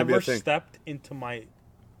they're have not gonna be a never thing. stepped into my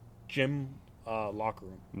gym locker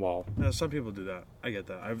room. Wow. Yeah, some people do that. I get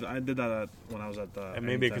that. I did that when I was at the. And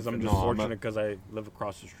maybe because I'm just No, I'm fortunate not- because I live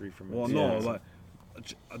across the street from it. Well, So- no,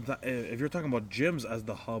 Yeah. if you're talking about gyms as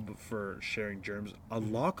the hub for sharing germs, a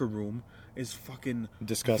locker room is fucking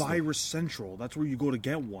Disgusting. virus central. That's where you go to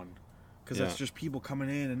get one, because that's Yeah. just people coming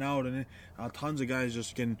in and out, and tons of guys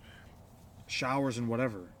just getting showers and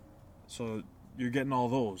whatever. So you're getting all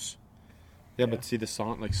those. Yeah, but see the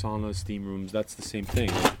saunas, steam rooms, that's the same thing.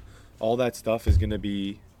 All that stuff is gonna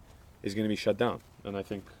be shut down, and I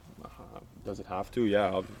think does it have to? Yeah,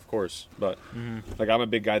 of course. But like I'm a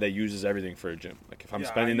big guy that uses everything for a gym. Like if I'm Yeah,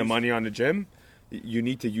 spending I the use- money on the gym, you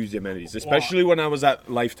need to use the amenities, especially when I was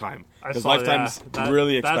at Lifetime, I because saw Lifetime's that.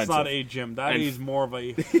 really expensive. That's not a gym. That And- is more of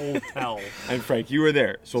a hotel. And Frank, you were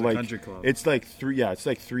there, so It's a like country club. it's like three. Yeah, it's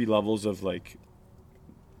like three levels of like.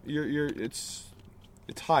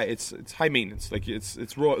 It's high. It's high maintenance. Like it's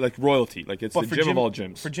like royalty. Like it's But the gym of all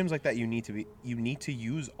gyms. For gyms like that, you need to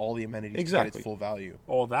use all the amenities to get Exactly. its full value.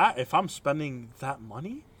 Oh, that if I'm spending that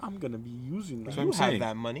money, I'm gonna be using that. what I'm You have saying.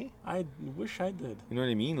 that money. I wish I did. You know what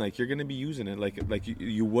I mean? Like you're gonna be using it like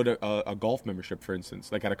you would a golf membership, for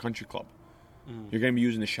instance, like at a country club. You're gonna be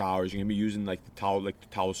using the showers. You're gonna be using like the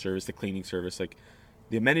towel service, the cleaning service. Like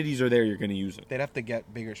the amenities are there. You're gonna use it. They'd have to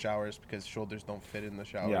get bigger showers because shoulders don't fit in the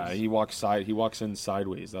showers. Yeah, he walks in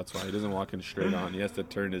sideways. That's why he doesn't walk in straight on. He has to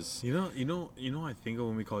turn his. You know. I think of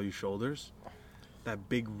when we call you shoulders, that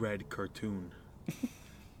big red cartoon. Do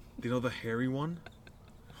you know the hairy one?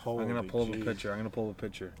 Holy I'm gonna pull up a jeez.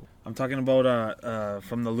 picture. I'm talking about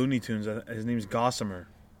from the Looney Tunes. His name's Gossamer.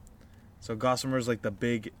 So Gossamer is like the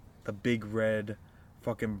big red,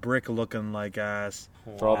 fucking brick looking like ass.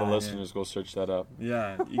 For all the Wow. listeners, go search that up.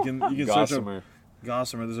 Yeah, you can search up Gossamer.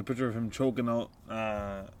 Gossamer. There's a picture of him choking out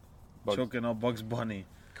Bugs Bunny.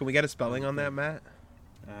 Can we get a spelling on that, Matt?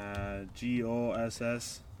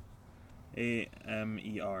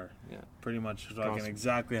 Gossamer. Yeah. Pretty much talking Gossamer.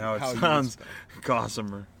 exactly how it How you sounds. spell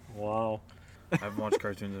Gossamer. Wow. I haven't watched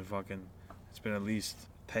cartoons in fucking. It's been at least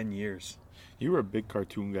 10 years. You were a big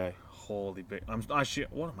cartoon guy. Holy big. I'm actually.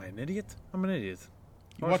 What am I, an idiot? I'm an idiot.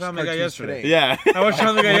 You I watched watched Family Guy cartoons yesterday. today. Yeah. I watched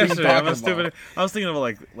Family Guy What are you yesterday. I'm a talking stupid. about? I was thinking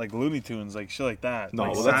about like Looney Tunes, like shit like that. No,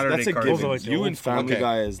 like well, Saturday that's a cartoons. given. like the You old and school. Family Okay.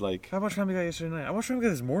 Guy is like. I watched Family Guy yesterday night. I watched Family Guy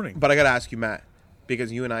this morning. But I gotta ask you, Matt,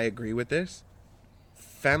 because you and I agree with this.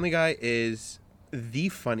 Family Guy is the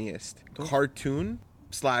funniest cartoon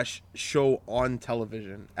 / show on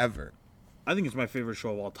television ever. I think it's my favorite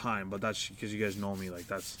show of all time, but that's because you guys know me. Like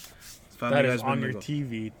that's Family That Guy's is been on the your go-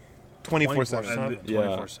 TV. 24/7. Yeah.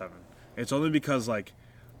 24/7. It's only because like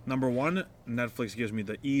number one, Netflix gives me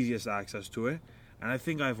the easiest access to it, and I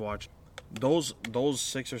think I've watched those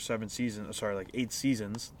 6 or 7 seasons. Sorry, like 8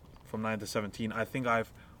 seasons from 9 to 17. I think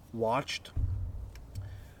I've watched.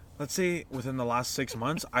 Let's say within the last 6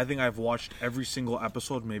 months, I think I've watched every single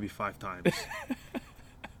episode maybe 5 times.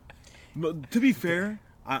 But to be fair,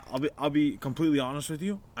 I'll be completely honest with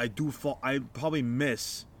you. I probably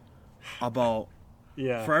miss about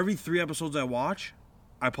Yeah. for every 3 episodes I watch,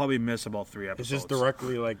 I probably miss about 3 It's episodes. just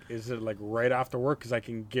directly like, is it like right after work? Because I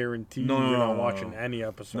can guarantee No, no, you're no, not no, watching no. any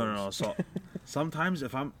episodes. No. So sometimes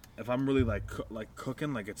if I'm really like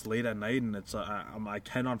cooking, like it's late at night and it's I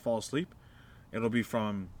cannot fall asleep, it'll be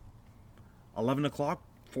from 11 o'clock,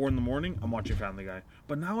 4 in the morning. I'm watching Family Guy.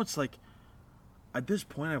 But now it's like at this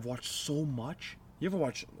point I've watched so much. You ever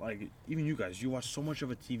watch, like, even you guys, you watch so much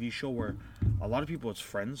of a TV show where a lot of people it's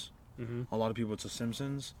Friends, a lot of people it's The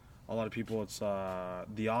Simpsons, a lot of people it's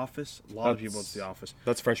The Office, a lot of people it's The Office.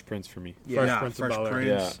 That's Fresh Prince for me. Fresh Yeah, Prince of Fresh Bel-Air. Prince.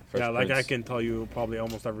 Yeah. Fresh Yeah, like I Prince. can tell you probably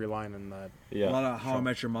almost every line in that. A Yeah. lot of How I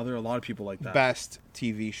Met Your Mother, a lot of people like that. Best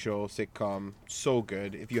TV show, sitcom. So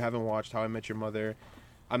good. If you haven't watched How I Met Your Mother,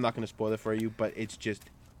 I'm not going to spoil it for you, but it's just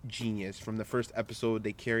genius. From the first episode,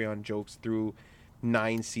 they carry on jokes through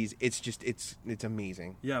 9 seasons. It's just it's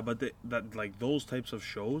amazing. Yeah, but that like those types of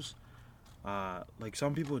shows, like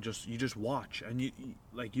some people you just watch and you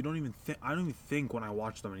like you don't even think. I don't even think when I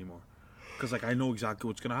watch them anymore, because like I know exactly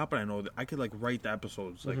what's gonna happen. I know that I could like write the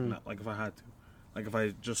episodes like not, like if I had to, like if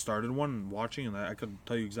I just started one watching and I could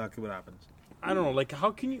tell you exactly what happens. I don't know. Like,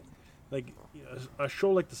 how can you, like, a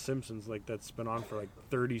show like The Simpsons, like that's been on for like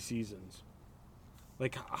 30 seasons.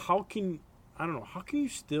 Like, how can how can you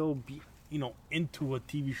still be, into a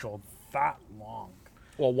TV show that long?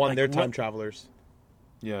 Well, one, Like, they're time what- travelers.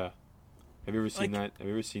 Yeah. Have you ever seen Like- that? Have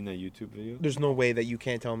you ever seen that YouTube video? There's no way that you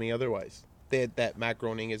can't tell me otherwise. That Matt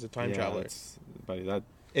Groening is a time traveler. Buddy, that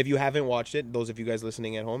If you haven't watched it, those of you guys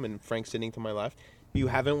listening at home, and Frank sitting to my left, if you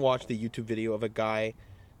haven't watched the YouTube video of a guy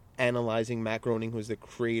analyzing Matt Groening, who's the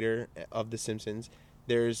creator of The Simpsons,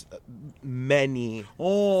 there's many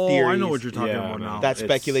Oh, I theories know what you're talking Yeah, about man. now. that it's-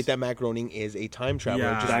 speculate that Matt Groening is a time traveler.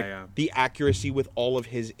 Yeah, Just yeah. the accuracy with all of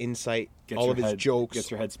his insight, all of his jokes,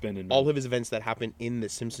 gets your head spinning. all man. of his events that happen in the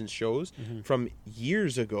Simpsons shows from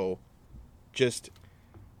years ago, just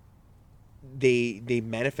they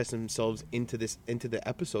manifest themselves into the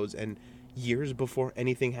episodes and years before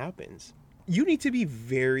anything happens. You need to be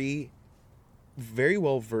very, very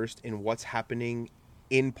well versed in what's happening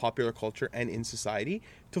in popular culture and in society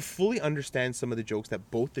to fully understand some of the jokes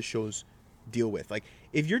that both the shows deal with. Like,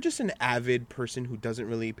 if you're just an avid person who doesn't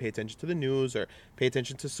really pay attention to the news or pay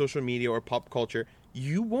attention to social media or pop culture,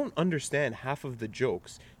 you won't understand half of the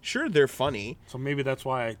jokes. Sure, they're funny. So maybe that's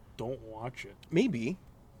why I don't watch it. Maybe.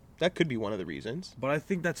 That could be one of the reasons. But I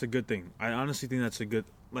think that's a good thing. I honestly think that's a good,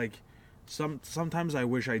 like, sometimes I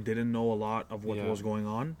wish I didn't know a lot of what Yeah. was going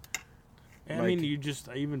on. And I Like- mean,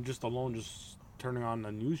 even just alone, just turning on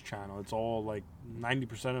the news channel, it's all like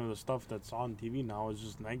 90% of the stuff that's on TV now is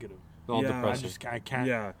just negative. all Yeah, depressing. I can't.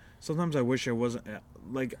 Yeah, sometimes I wish I wasn't.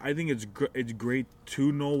 Like, I think it's great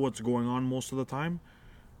to know what's going on most of the time,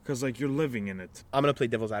 because like you're living in it. I'm going to play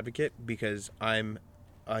devil's advocate because I'm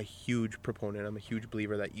a huge proponent. I'm a huge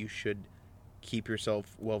believer that you should keep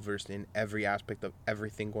yourself well versed in every aspect of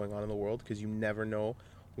everything going on in the world, because you never know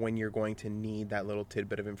when you're going to need that little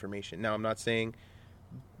tidbit of information. Now, I'm not saying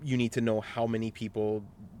you need to know how many people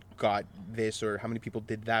got this or how many people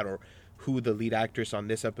did that or who the lead actress on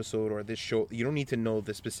this episode or this show. You don't need to know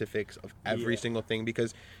the specifics of every Yeah. single thing,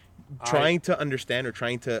 because trying to understand or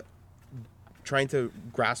trying to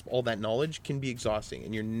grasp all that knowledge can be exhausting,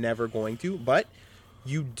 and you're never going to. But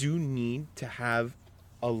you do need to have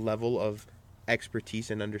a level of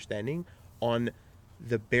expertise and understanding on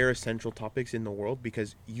the bare essential topics in the world,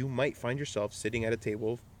 because you might find yourself sitting at a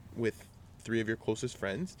table with 3 of your closest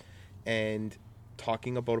friends and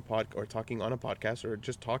talking about talking on a podcast or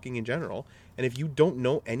just talking in general, and if you don't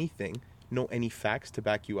know any facts to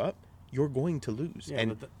back you up, you're going to lose. Yeah,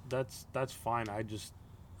 And but that's fine.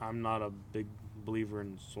 I'm not a big believer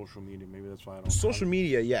in social media. Maybe that's why I don't. social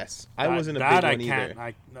media, yes, I that- wasn't a that big I one can't.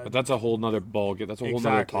 either. But that's a whole nother ball game. That's a whole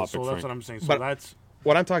nother Exactly. topic. So that's Frank. what I'm saying. So But- that's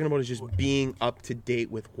What I'm talking about is just being up to date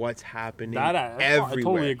with what's happening that I everywhere.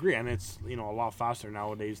 totally agree, and it's a lot faster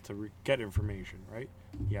nowadays to get information. Right?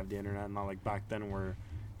 You have the internet, not like back then where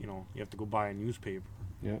you have to go buy a newspaper.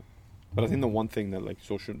 Yeah. But I think the one thing that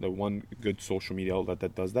the one good social media outlet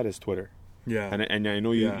that does that is Twitter. Yeah, And I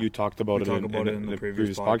know Yeah. you talked about We it talked in, about in, it in the the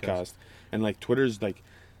previous previous podcast. And like Twitter's like,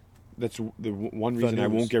 that's the one reason I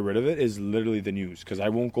news. won't get rid of it is literally the news, because I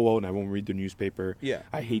won't go out and I won't read the newspaper. Yeah.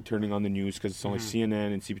 I hate turning on the news because it's only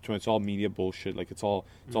CNN and CP20. It's all media bullshit. Like it's all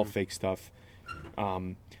fake stuff.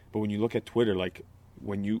 But when you look at Twitter, like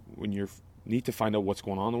when you need to find out what's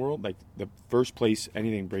going on in the world, like the first place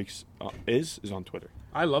anything breaks is on Twitter.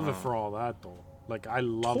 I love it for all that though. Like I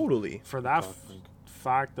love Totally. for that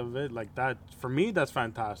fact of it. Like that for me, that's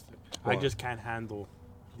fantastic. I just can't handle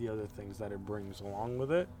the other things that it brings along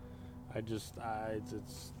with it.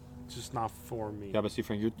 It's just not for me. Yeah, but see,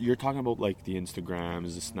 Frank, you're talking about like the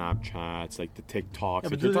Instagrams, the Snapchats, like the TikToks. Yeah, Like,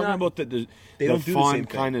 but you're they're talking not- about the They don't do the fun same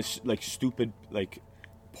thing. kind of like stupid like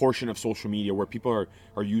portion of social media where people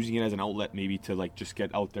are using it as an outlet, maybe to like just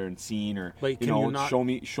get out there and seen, or Like, can you not- show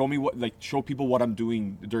me what, like show people what I'm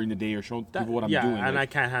doing during the day, or show people what I'm yeah, doing. and like,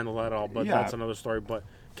 I can't handle that at all. But Yeah. that's another story. But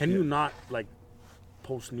can you not like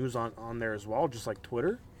post news on there as well, just like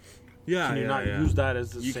Twitter? yeah. Can you yeah, not yeah. use that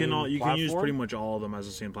as the you same can you can use platform? pretty much all of them as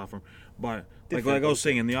the same platform, but like Different I was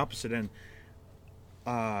saying, in the opposite end,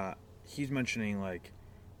 he's mentioning like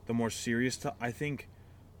the more serious. I think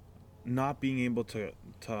not being able to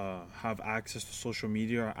have access to social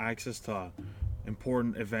media or access to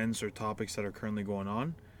important events or topics that are currently going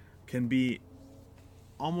on can be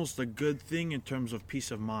almost a good thing in terms of peace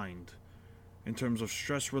of mind, in terms of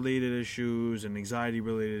stress related issues and anxiety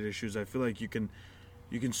related issues. I feel like you can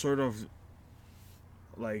you can sort of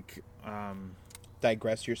like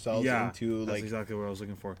Digress yourselves into that's like exactly what I was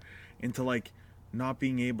looking for, into like not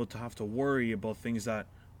being able to have to worry about things that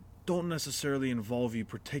don't necessarily involve you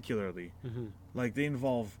particularly. Like they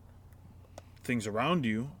involve things around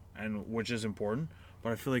you, and which is important,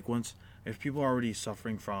 but I feel like if people are already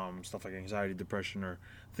suffering from stuff like anxiety, depression, or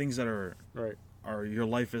things that are Right. or your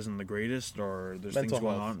life isn't the greatest, or there's Mental things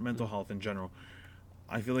going health. on, mental health in general,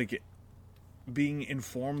 I feel like being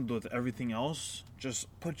informed with everything else just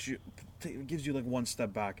gives you like one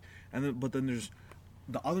step back, but then there's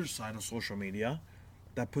the other side of social media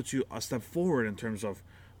that puts you a step forward in terms of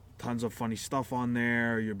tons of funny stuff on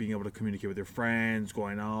there. You're being able to communicate with your friends,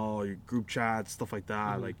 going out, your group chats, stuff like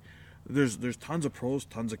that. Like there's tons of pros,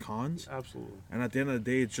 tons of cons. Absolutely. And at the end of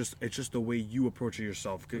the day, it's just the way you approach it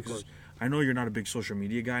yourself. Because I know you're not a big social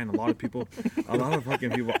media guy, and a lot of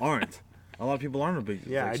fucking people aren't. A lot of people aren't a big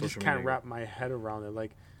Yeah, like, I just social can't media wrap my head around it.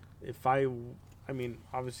 Like, if I mean,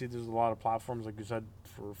 obviously there's a lot of platforms, like you said,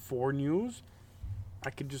 for news. I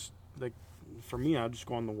could just, like, for me, I'll just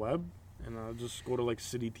go on the web, and I'll just go to, like,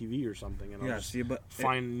 City TV or something, and I'll just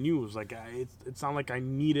find news. Like, it's not like I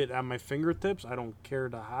need it at my fingertips. I don't care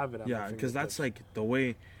to have it at my fingertips. because that's, like, the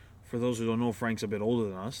way, for those who don't know, Frank's a bit older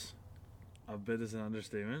than us. A bit is an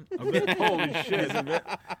understatement. A bit, holy shit. A bit,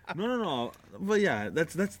 no. But yeah,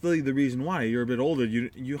 that's the reason why. You're a bit older.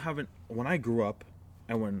 You haven't, when I grew up,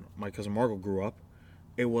 and when my cousin Margot grew up,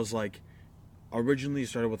 it was like, originally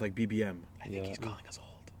started with like BBM. I think he's calling us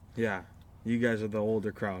old. Yeah, you guys are the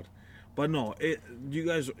older crowd, but no, you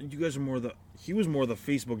guys are he was more the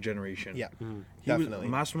Facebook generation. Yeah, definitely.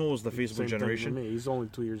 Massimo was the Facebook Same generation. thing for me. He's only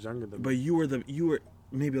 2 years younger than me. But you were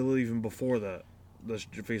maybe a little even before the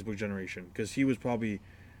Facebook generation, because he was probably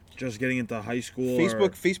just getting into high school.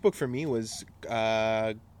 Facebook for me was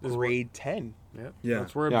grade 10. Yeah,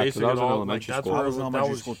 that's where Yeah, 'cause basically I was in all elementary that's school. where I was in that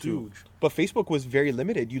elementary was school too. huge. But Facebook was very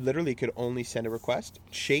limited. You literally could only send a request,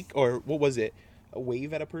 shake, or what was it? A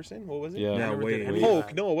wave at a person? What was it? Yeah. Yeah, Never did wave. any of Poke.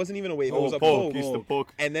 that. No, it wasn't even a wave. It Oh, was a poke. poke. Used to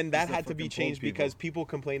poke. And then that Used to had to be fucking changed poke people. because people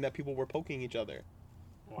complained that people were poking each other.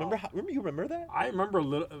 Wow. Remember that? I remember a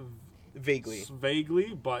little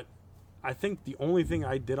vaguely, but I think the only thing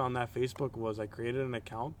I did on that Facebook was I created an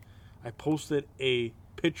account. I posted a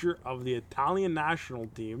picture of the Italian national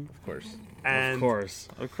team, Of course. and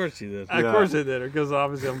Of course you did. of Yeah. course I did, because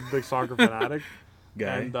obviously I'm a big soccer fanatic.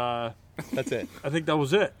 Guy. And That's it. I think that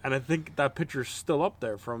was it. And I think that picture's still up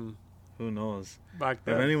there from Who knows? back If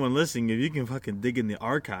then. anyone listening, if you can fucking dig in the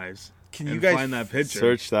archives, Can and you guys find that picture?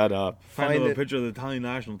 Search that up. Find Find a it. picture of the Italian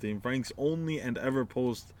national team. Frank's only and ever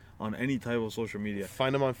post on any type of social media.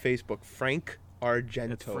 Find him on Facebook. Frank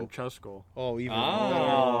Argento. It's Francesco. Oh, even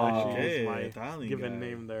Ah. Actually, okay, is my Italian given guy.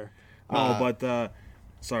 name there. No, but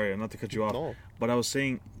sorry, not to cut you off. No. But I was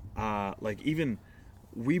saying, like even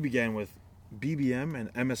we began with BBM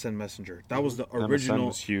and MSN Messenger. That was the MSN original.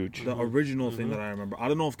 was huge. The original thing that I remember. I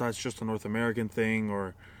don't know if that's just a North American thing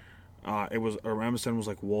or MSN was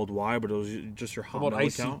like worldwide, but it was just your How about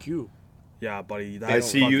Hotmail account. ICQ? Yeah, buddy. That I is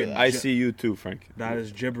see you. fucking I gi- see you too, Frank. That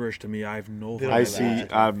is gibberish to me. I have no. They don't I know see.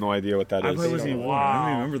 that. I have no idea what that I is. probably wasn't even born. I don't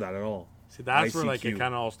even remember that at all. See, that's where like it ICQ.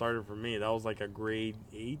 kind of all started for me. That was like a grade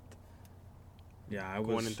 8 Yeah, I was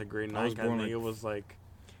going into grade I 9. was I born think like it was like,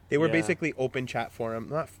 They were Yeah. basically open chat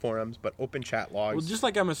not forums, but open chat logs. well, just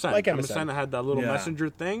like MSN. Like MSN MSN. had that little Yeah. messenger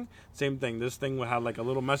thing. Same thing. This thing would have like a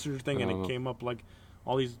little messenger thing, and it came up like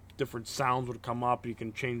all these different sounds would come up. You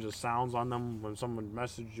can change the sounds on them when someone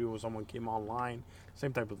messaged you or someone came online.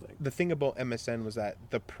 Same type of thing. The thing about MSN was that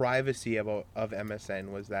the privacy of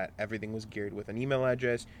MSN was that everything was geared with an email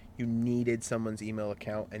address. You needed someone's email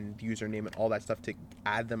account and username and all that stuff to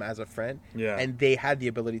add them as a friend. Yeah. And they had the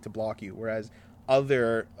ability to block you, whereas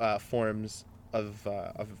other forms of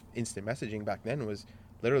instant messaging back then was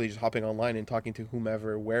literally just hopping online and talking to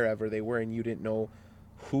whomever, wherever they were, and you didn't know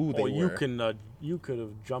who they Or were. you could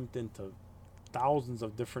have jumped into thousands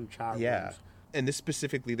of different chat Yeah. rooms. And this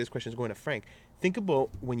question is going to Frank. Think about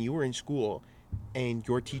when you were in school and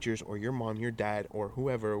your teachers or your mom, your dad, or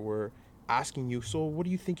whoever were asking you, so what do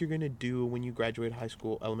you think you're going to do when you graduate high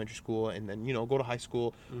school, elementary school, and then, go to high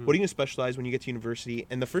school? What are you going to specialize when you get to university?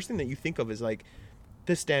 And the first thing that you think of is like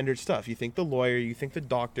the standard stuff. You think the lawyer, you think the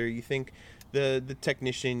doctor, you think the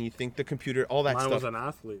technician, you think the computer, all that Mine stuff. was an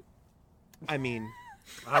athlete. I mean,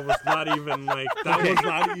 I was not even like that. Was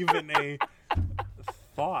not even a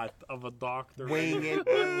thought of a doctor. weighing in,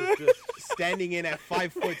 I was just standing in at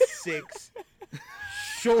 5'6",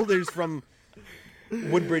 shoulders from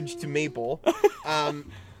Woodbridge to Maple.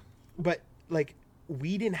 But like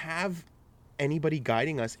we didn't have anybody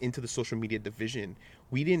guiding us into the social media division.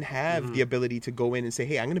 We didn't have the ability to go in and say,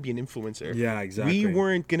 hey, I'm going to be an influencer. Yeah, exactly. We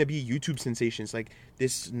weren't going to be YouTube sensations like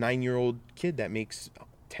this 9-year-old kid that makes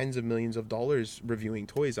tens of millions of dollars reviewing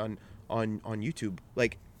toys on YouTube.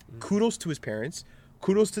 Like, kudos to his parents.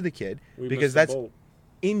 Kudos to the kid. Because that's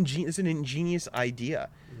it's an ingenious idea.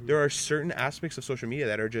 There are certain aspects of social media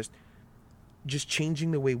that are just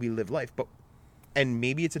changing the way we live life. And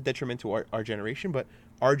maybe it's a detriment to our generation, but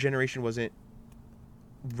our generation wasn't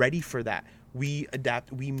ready for that. We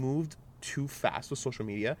moved too fast with social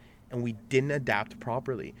media, and we didn't adapt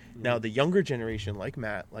properly. Now, the younger generation, like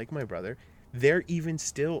Matt, like my brother, they're even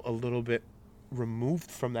still a little bit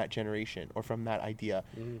removed from that generation or from that idea.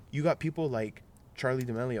 You got people like Charlie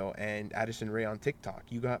D'Amelio and Addison Rae on TikTok.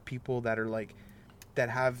 You got people that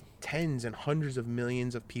have tens and hundreds of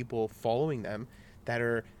millions of people following them that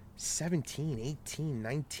are 17, 18,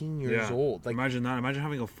 19 years old. Like, imagine that. Imagine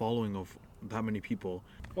having a following of that many people.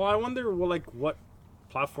 Well, I wonder, what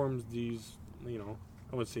platforms these,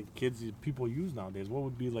 I would say kids, these people use nowadays. What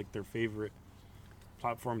would be like their favorite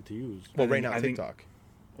platform to use? Well, right now, TikTok.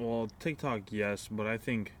 Well, TikTok, yes, but I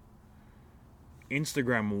think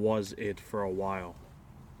Instagram was it for a while.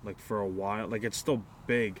 Like, it's still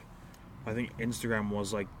big. I think Instagram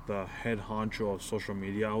was like the head honcho of social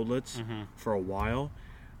media outlets for a while.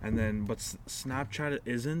 And then, but Snapchat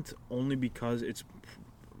isn't, only because it's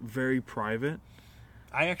very private.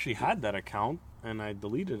 I actually had that account, and I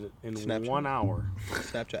deleted it in Snapchat? 1 hour.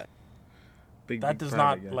 Snapchat. That does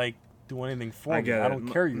not, do anything for me. I don't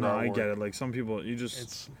care. No, I get it. Like, some people, you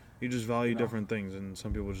just value different things, and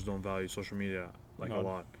some people just don't value social media a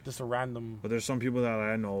lot. Just a random. But there's some people that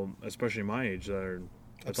I know, especially my age,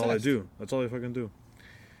 that's all they do. That's all they fucking do.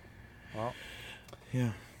 Well,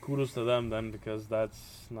 yeah. Kudos to them then, because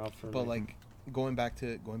that's not for me. But like going back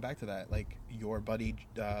to that, like your buddy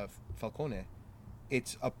Falcone,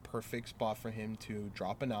 it's a perfect spot for him to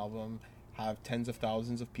drop an album, have tens of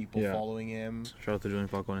thousands of people following him. Shout out to Julian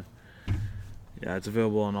Falcone. Yeah, it's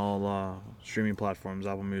available on all streaming platforms,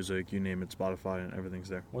 Apple Music, you name it, Spotify, and everything's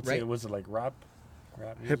there. Was it like rap?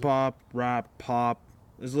 Hip hop, rap, pop.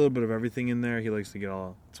 There's a little bit of everything in there. He likes to get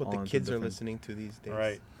all. That's what the kids are listening to these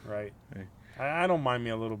days. Right. I don't mind me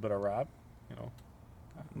a little bit of rap,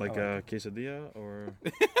 Like a quesadilla or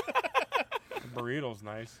burrito's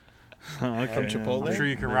nice. okay. From Chipotle? I'm sure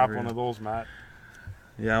you can rap one of those, Matt.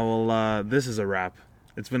 Yeah, well, this is a wrap.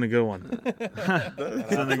 It's been a good one.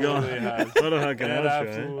 It's been a good one. What a fucking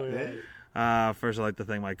Absolutely. First, I'd like to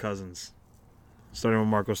thank my cousins. Starting with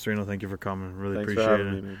Marco Storino, thank you for coming. Really Thanks appreciate for having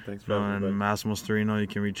it. me, man. Thanks for having me. And Massimo Storino, you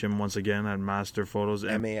can reach him once again at Master Photos.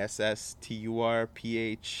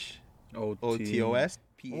 MASSTURPHOTOS.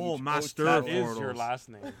 Oh, Master That Photos. is your last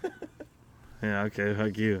name. Yeah, okay,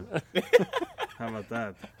 fuck you. How about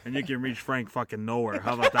that? And you can reach Frank fucking nowhere.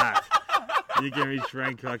 How about that? You can reach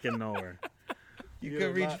Frank fucking nowhere. You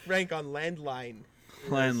can reach Frank on landline.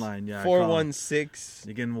 Landline, yeah. 416.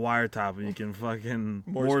 You can wiretap and you can fucking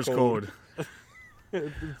Morse code. But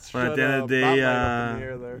at the end of the Not day, right up in the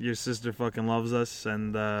air there. your sister fucking loves us,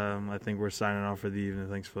 and I think we're signing off for the evening.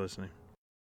 Thanks for listening.